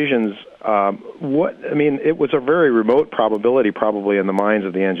make decisions. It was a very remote probability probably in the minds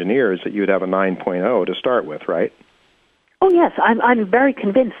of the engineers that you'd have a 9.0 to start with, right? Oh, yes. I'm very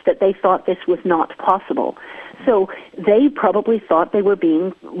convinced that they thought this was not possible. So they probably thought they were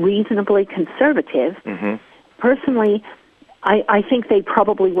being reasonably conservative. Personally, I think they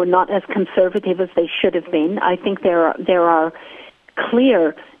probably were not as conservative as they should have been. I think there are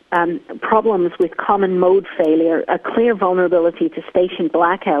clear problems with common mode failure, a clear vulnerability to station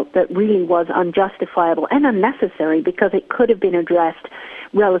blackout that really was unjustifiable and unnecessary because it could have been addressed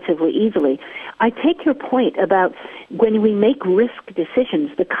relatively easily. I take your point about when we make risk decisions,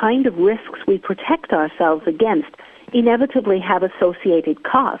 the kind of risks we protect ourselves against inevitably have associated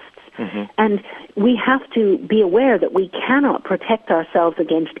costs. And we have to be aware that we cannot protect ourselves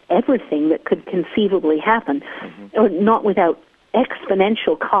against everything that could conceivably happen, or not without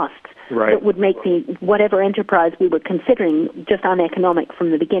exponential costs that would make whatever enterprise we were considering just uneconomic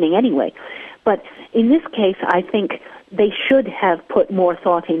from the beginning anyway. But in this case, I think they should have put more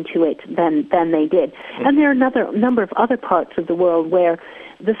thought into it than they did. And there are a number of other parts of the world where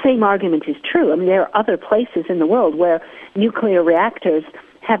the same argument is true. I mean, there are other places in the world where nuclear reactors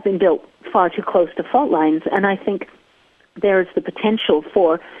have been built far too close to fault lines, and I think there's the potential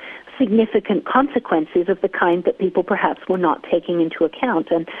for significant consequences of the kind that people perhaps were not taking into account.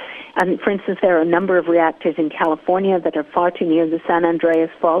 And for instance, there are a number of reactors in California that are far too near the San Andreas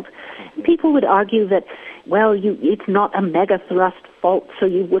fault. People would argue that, well, it's not a megathrust fault, so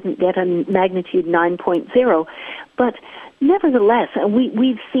you wouldn't get a magnitude 9.0. But nevertheless,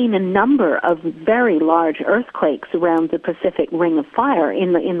 we've seen a number of very large earthquakes around the Pacific Ring of Fire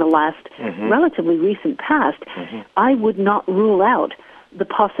in the last relatively recent past. I would not rule out the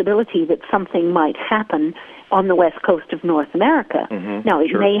possibility that something might happen on the west coast of North America. Now,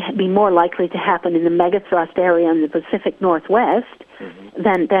 it may be more likely to happen in the megathrust area in the Pacific Northwest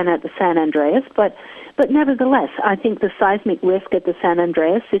than at the San Andreas, but nevertheless, I think the seismic risk at the San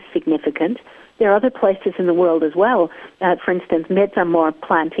Andreas is significant. There are other places in the world as well. For instance, Metsamor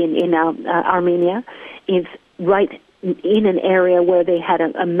plant in Armenia is right in an area where they had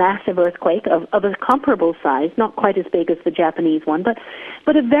a massive earthquake of a comparable size, not quite as big as the Japanese one,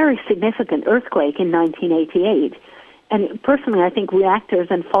 but a very significant earthquake in 1988. And personally, I think reactors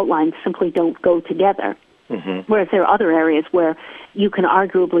and fault lines simply don't go together. Whereas there are other areas where you can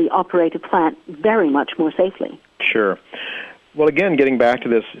arguably operate a plant very much more safely. Sure. Well, again, getting back to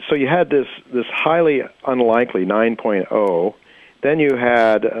this, so you had this highly unlikely 9.0, then you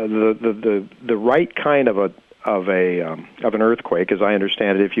had the right kind of an earthquake, as I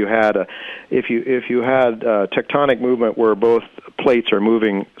understand it. If you had tectonic movement where both plates are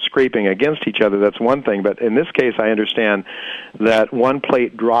moving, scraping against each other, that's one thing. But in this case, I understand that one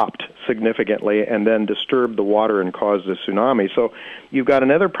plate dropped significantly and then disturbed the water and caused a tsunami. So you've got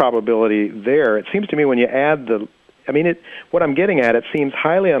another probability there. It seems to me when you add what I'm getting at, it seems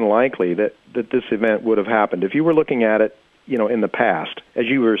highly unlikely that this event would have happened. If you were looking at it, in the past. As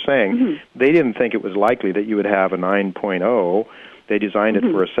you were saying, they didn't think it was likely that you would have a 9.0. They designed it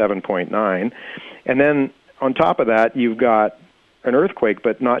for a 7.9. And then on top of that, you've got an earthquake,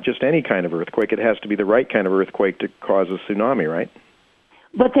 but not just any kind of earthquake. It has to be the right kind of earthquake to cause a tsunami, right?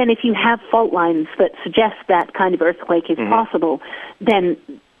 But then if you have fault lines that suggest that kind of earthquake is possible, then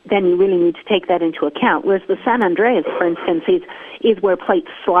you really need to take that into account. Whereas the San Andreas, for instance, is where plates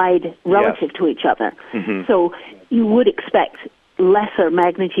slide relative to each other. So you would expect lesser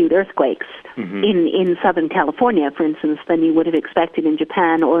magnitude earthquakes in Southern California, for instance, than you would have expected in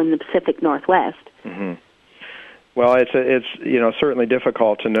Japan or in the Pacific Northwest. Well, it's certainly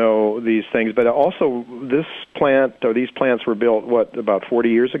difficult to know these things, but also these plants were built, about 40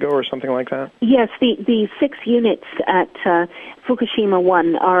 years ago or something like that? Yes, the 6 units at Fukushima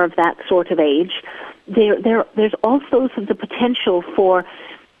 1 are of that sort of age. There's also the potential for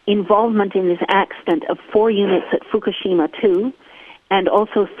involvement in this accident of 4 units at Fukushima 2 and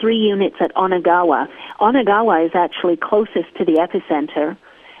also 3 units at Onagawa. Onagawa is actually closest to the epicenter.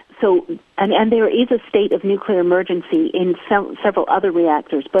 So, and there is a state of nuclear emergency in several other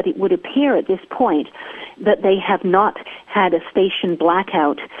reactors, but it would appear at this point that they have not had a station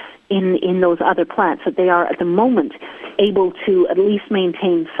blackout in those other plants, that they are at the moment able to at least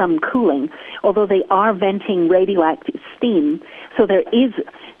maintain some cooling, although they are venting radioactive steam. So there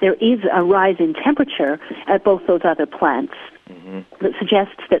is a rise in temperature at both those other plants that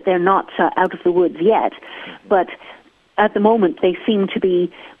suggests that they're not out of the woods yet, but at the moment, they seem to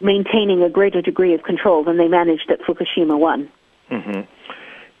be maintaining a greater degree of control than they managed at Fukushima 1.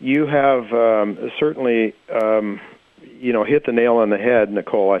 You have certainly, hit the nail on the head,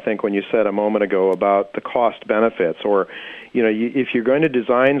 Nicole, I think, when you said a moment ago about the cost benefits, or, if you're going to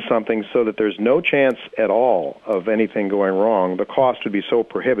design something so that there's no chance at all of anything going wrong, the cost would be so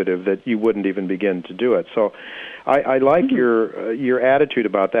prohibitive that you wouldn't even begin to do it. So I like your attitude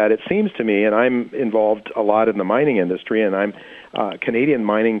about that. It seems to me, and I'm involved a lot in the mining industry, and I'm Canadian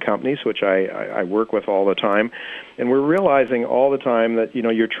mining companies, which I work with all the time, and we're realizing all the time that,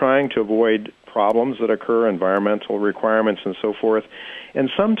 you're trying to avoid problems that occur, environmental requirements and so forth, and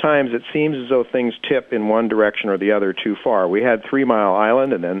sometimes it seems as though things tip in one direction or the other too far. We had 3 Mile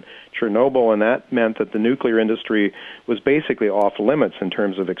Island and then Chernobyl, and that meant that the nuclear industry was basically off limits in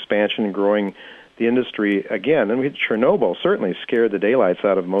terms of expansion and growing the industry again. And Chernobyl certainly scared the daylights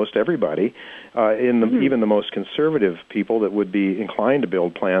out of most everybody, even the most conservative people that would be inclined to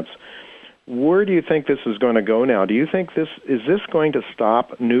build plants. Where do you think this is going to go now? Do you think is this going to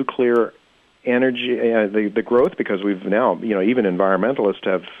stop nuclear energy, the growth? Because we've now, even environmentalists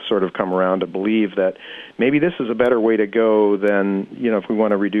have sort of come around to believe that maybe this is a better way to go than, if we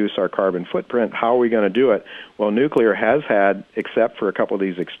want to reduce our carbon footprint, how are we going to do it? Well, nuclear has had, except for a couple of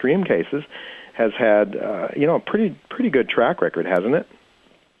these extreme cases, has had, a pretty good track record, hasn't it?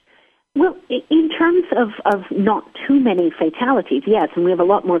 Well, in terms of not too many fatalities, yes, and we have a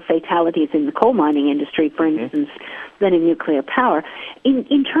lot more fatalities in the coal mining industry, for instance, than in nuclear power.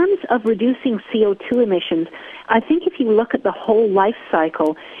 In terms of reducing CO2 emissions, I think if you look at the whole life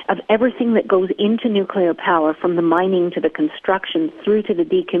cycle of everything that goes into nuclear power, from the mining to the construction through to the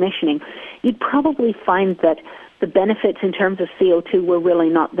decommissioning, you'd probably find that the benefits in terms of CO2 were really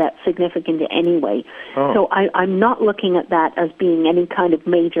not that significant anyway. So I'm not looking at that as being any kind of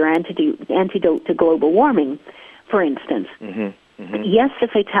major antidote to global warming, for instance. Yes, the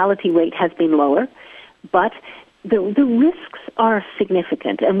fatality rate has been lower, but the risks are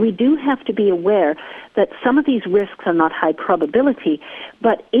significant, and we do have to be aware that some of these risks are not high probability,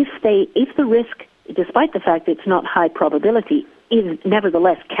 but if the risk, despite the fact that it's not high probability, is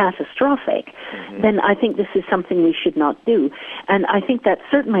nevertheless catastrophic, then I think this is something we should not do. And I think that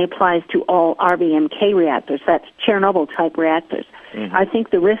certainly applies to all RBMK reactors, that's Chernobyl-type reactors. I think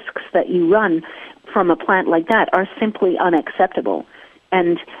the risks that you run from a plant like that are simply unacceptable,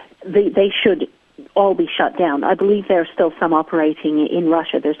 and they should all be shut down. I believe there are still some operating in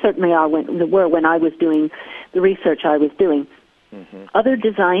Russia. There certainly are when I was doing the research I was doing. Other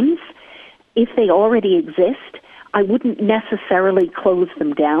designs, if they already exist, I wouldn't necessarily close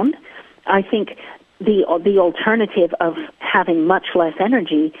them down. I think the alternative of having much less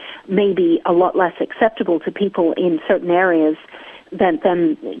energy may be a lot less acceptable to people in certain areas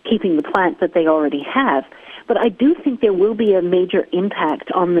than keeping the plant that they already have. But I do think there will be a major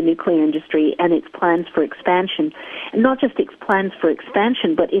impact on the nuclear industry and its plans for expansion. And not just its plans for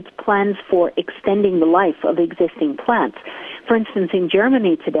expansion, but its plans for extending the life of existing plants. For instance, in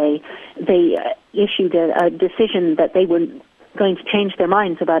Germany today, they issued a decision that they were going to change their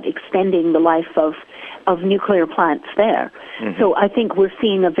minds about extending the life of nuclear plants there. So I think we're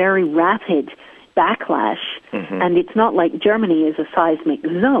seeing a very rapid backlash And it's not like Germany is a seismic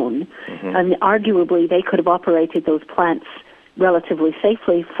zone. And arguably, they could have operated those plants relatively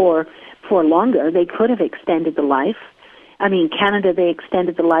safely for longer. They could have extended the life. I mean, Canada, they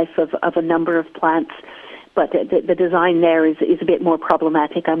extended the life of a number of plants, but the design there is a bit more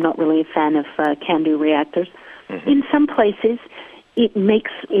problematic. I'm not really a fan of CANDU reactors. In some places,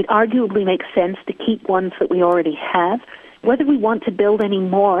 it arguably makes sense to keep ones that we already have. Whether we want to build any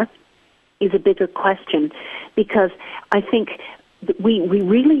more is a bigger question, because I think we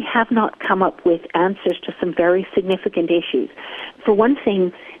really have not come up with answers to some very significant issues. For one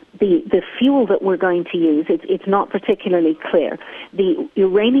thing, the fuel that we're going to use, it's not particularly clear. The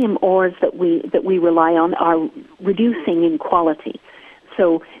uranium ores that we rely on are reducing in quality.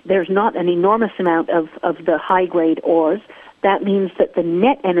 So there's not an enormous amount of the high-grade ores. That means that the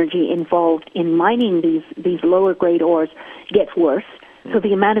net energy involved in mining these lower-grade ores gets worse. So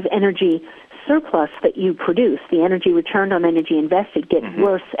the amount of energy surplus that you produce, the energy returned on energy invested, gets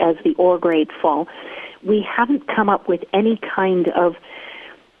worse as the ore grades fall. We haven't come up with any kind of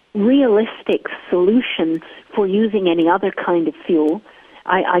realistic solution for using any other kind of fuel.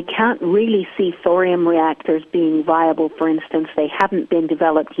 I can't really see thorium reactors being viable, for instance. They haven't been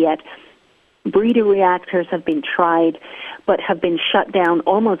developed yet. Breeder reactors have been tried, but have been shut down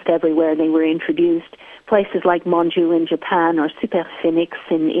almost everywhere they were introduced. Places like Monju in Japan or Superphénix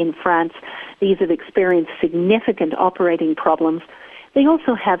in France, these have experienced significant operating problems. They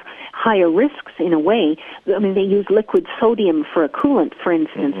also have higher risks in a way. I mean, they use liquid sodium for a coolant, for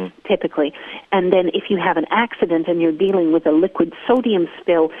instance, typically. And then if you have an accident and you're dealing with a liquid sodium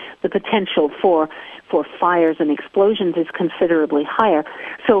spill, the potential for fires and explosions is considerably higher.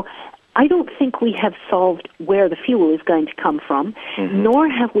 So I don't think we have solved where the fuel is going to come from, nor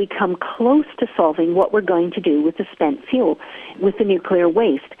have we come close to solving what we're going to do with the spent fuel, with the nuclear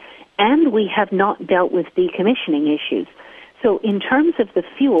waste. And we have not dealt with decommissioning issues. So in terms of the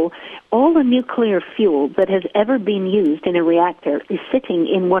fuel, all the nuclear fuel that has ever been used in a reactor is sitting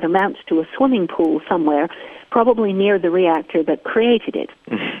in what amounts to a swimming pool somewhere, probably near the reactor that created it.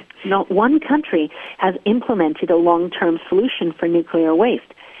 Not one country has implemented a long-term solution for nuclear waste.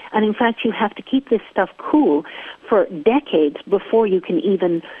 And in fact, you have to keep this stuff cool for decades before you can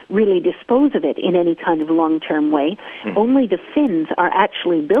even really dispose of it in any kind of long-term way. Only the Finns are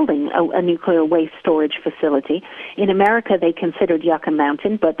actually building a nuclear waste storage facility. In America, they considered Yucca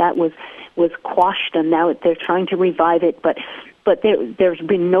Mountain, but that was quashed, and now they're trying to revive it. But there's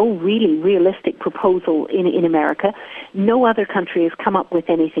been no really realistic proposal in America. No other country has come up with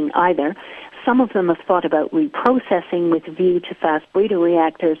anything either. Some of them have thought about reprocessing with a view to fast breeder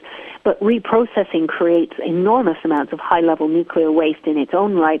reactors, but reprocessing creates enormous amounts of high-level nuclear waste in its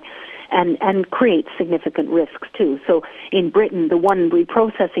own right and creates significant risks, too. So in Britain, the one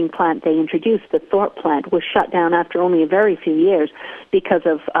reprocessing plant they introduced, the Thorpe plant, was shut down after only a very few years because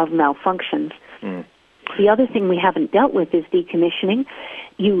of malfunctions. The other thing we haven't dealt with is decommissioning.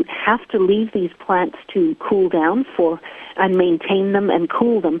 You have to leave these plants to cool down and maintain them and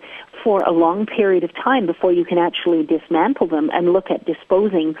cool them for a long period of time before you can actually dismantle them and look at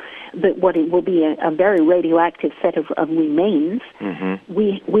disposing what it will be a very radioactive set of remains.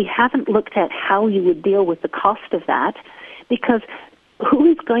 We haven't looked at how you would deal with the cost of that, because who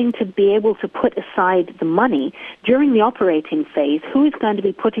is going to be able to put aside the money during the operating phase? Who is going to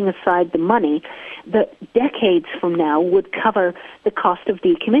be putting aside the money that decades from now would cover the cost of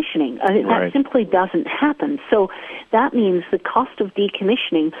decommissioning? That simply doesn't happen. So that means the cost of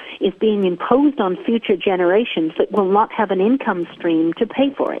decommissioning is being imposed on future generations that will not have an income stream to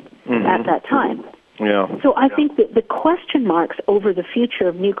pay for it at that time. So I think that the question marks over the future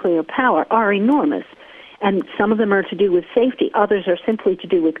of nuclear power are enormous. And some of them are to do with safety, others are simply to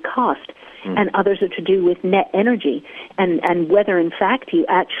do with cost, and others are to do with net energy, and whether in fact you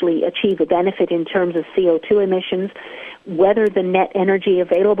actually achieve a benefit in terms of CO2 emissions, whether the net energy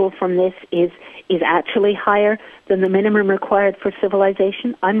available from this is actually higher than the minimum required for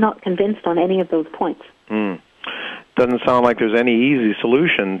civilization. I'm not convinced on any of those points. Doesn't sound like there's any easy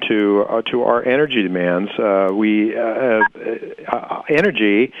solution to our energy demands.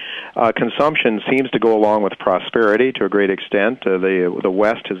 Energy consumption seems to go along with prosperity to a great extent. The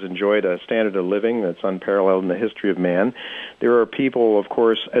West has enjoyed a standard of living that's unparalleled in the history of man. There are people, of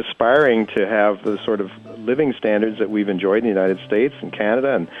course, aspiring to have the sort of living standards that we've enjoyed in the United States and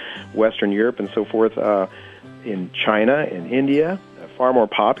Canada and Western Europe and so forth, in China, in India. Far more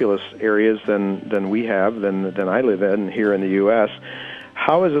populous areas than we have, than I live in here in the U.S.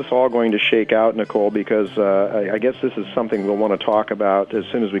 how is this all going to shake out, Nicole? Because I guess this is something we'll want to talk about as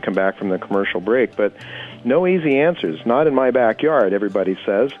soon as we come back from the commercial break. But no easy answers. Not in my backyard, everybody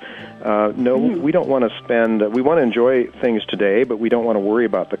says. We don't want to spend, we want to enjoy things today, but we don't want to worry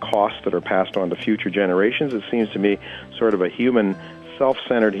about the costs that are passed on to future generations. It seems to me sort of a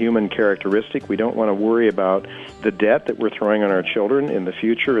self-centered human characteristic. We don't want to worry about the debt that we're throwing on our children in the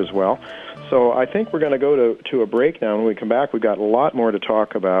future as well. So I think we're going to go to a break now. When we come back, we've got a lot more to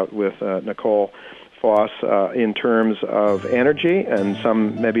talk about with Nicole Foss in terms of energy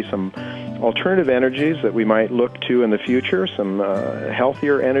and maybe some alternative energies that we might look to in the future, some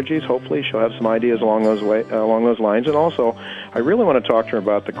healthier energies. Hopefully she'll have some ideas along those lines. And also, I really want to talk to her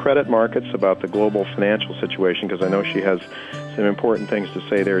about the credit markets, about the global financial situation, because I know she has some important things to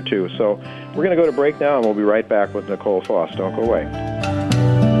say there too. So we're going to go to break now, and we'll be right back with Nicole Foss. Don't go away.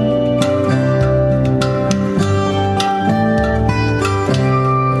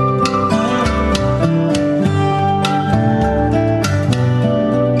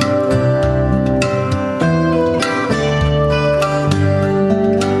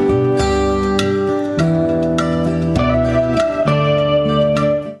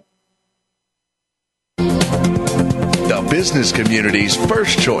 Business community's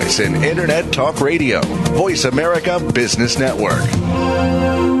first choice in Internet Talk Radio. Voice America Business Network.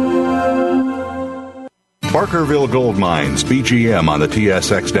 Barkerville Gold Mines, BGM on the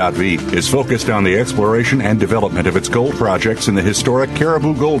TSX.V, is focused on the exploration and development of its gold projects in the historic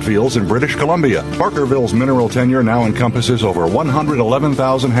Caribou Goldfields in British Columbia. Barkerville's mineral tenure now encompasses over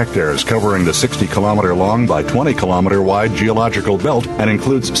 111,000 hectares, covering the 60-kilometer long by 20-kilometer wide geological belt, and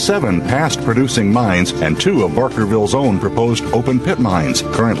includes 7 past producing mines and 2 of Barkerville's own proposed open-pit mines,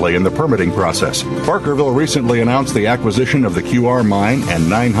 currently in the permitting process. Barkerville recently announced the acquisition of the QR mine and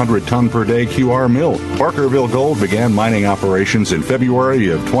 900-ton-per-day QR mill. Barkerville Gold began mining operations in February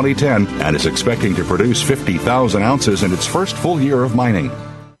of 2010 and is expecting to produce 50,000 ounces in its first full year of mining.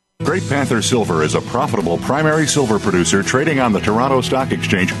 Great Panther Silver is a profitable primary silver producer trading on the Toronto Stock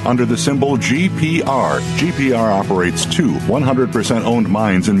Exchange under the symbol GPR. GPR operates 2 100% owned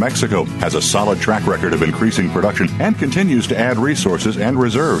mines in Mexico, has a solid track record of increasing production, and continues to add resources and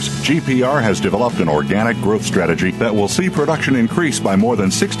reserves. GPR has developed an organic growth strategy that will see production increase by more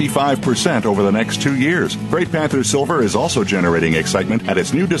than 65% over the next 2 years. Great Panther Silver is also generating excitement at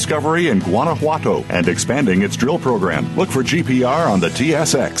its new discovery in Guanajuato and expanding its drill program. Look for GPR on the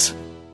TSX.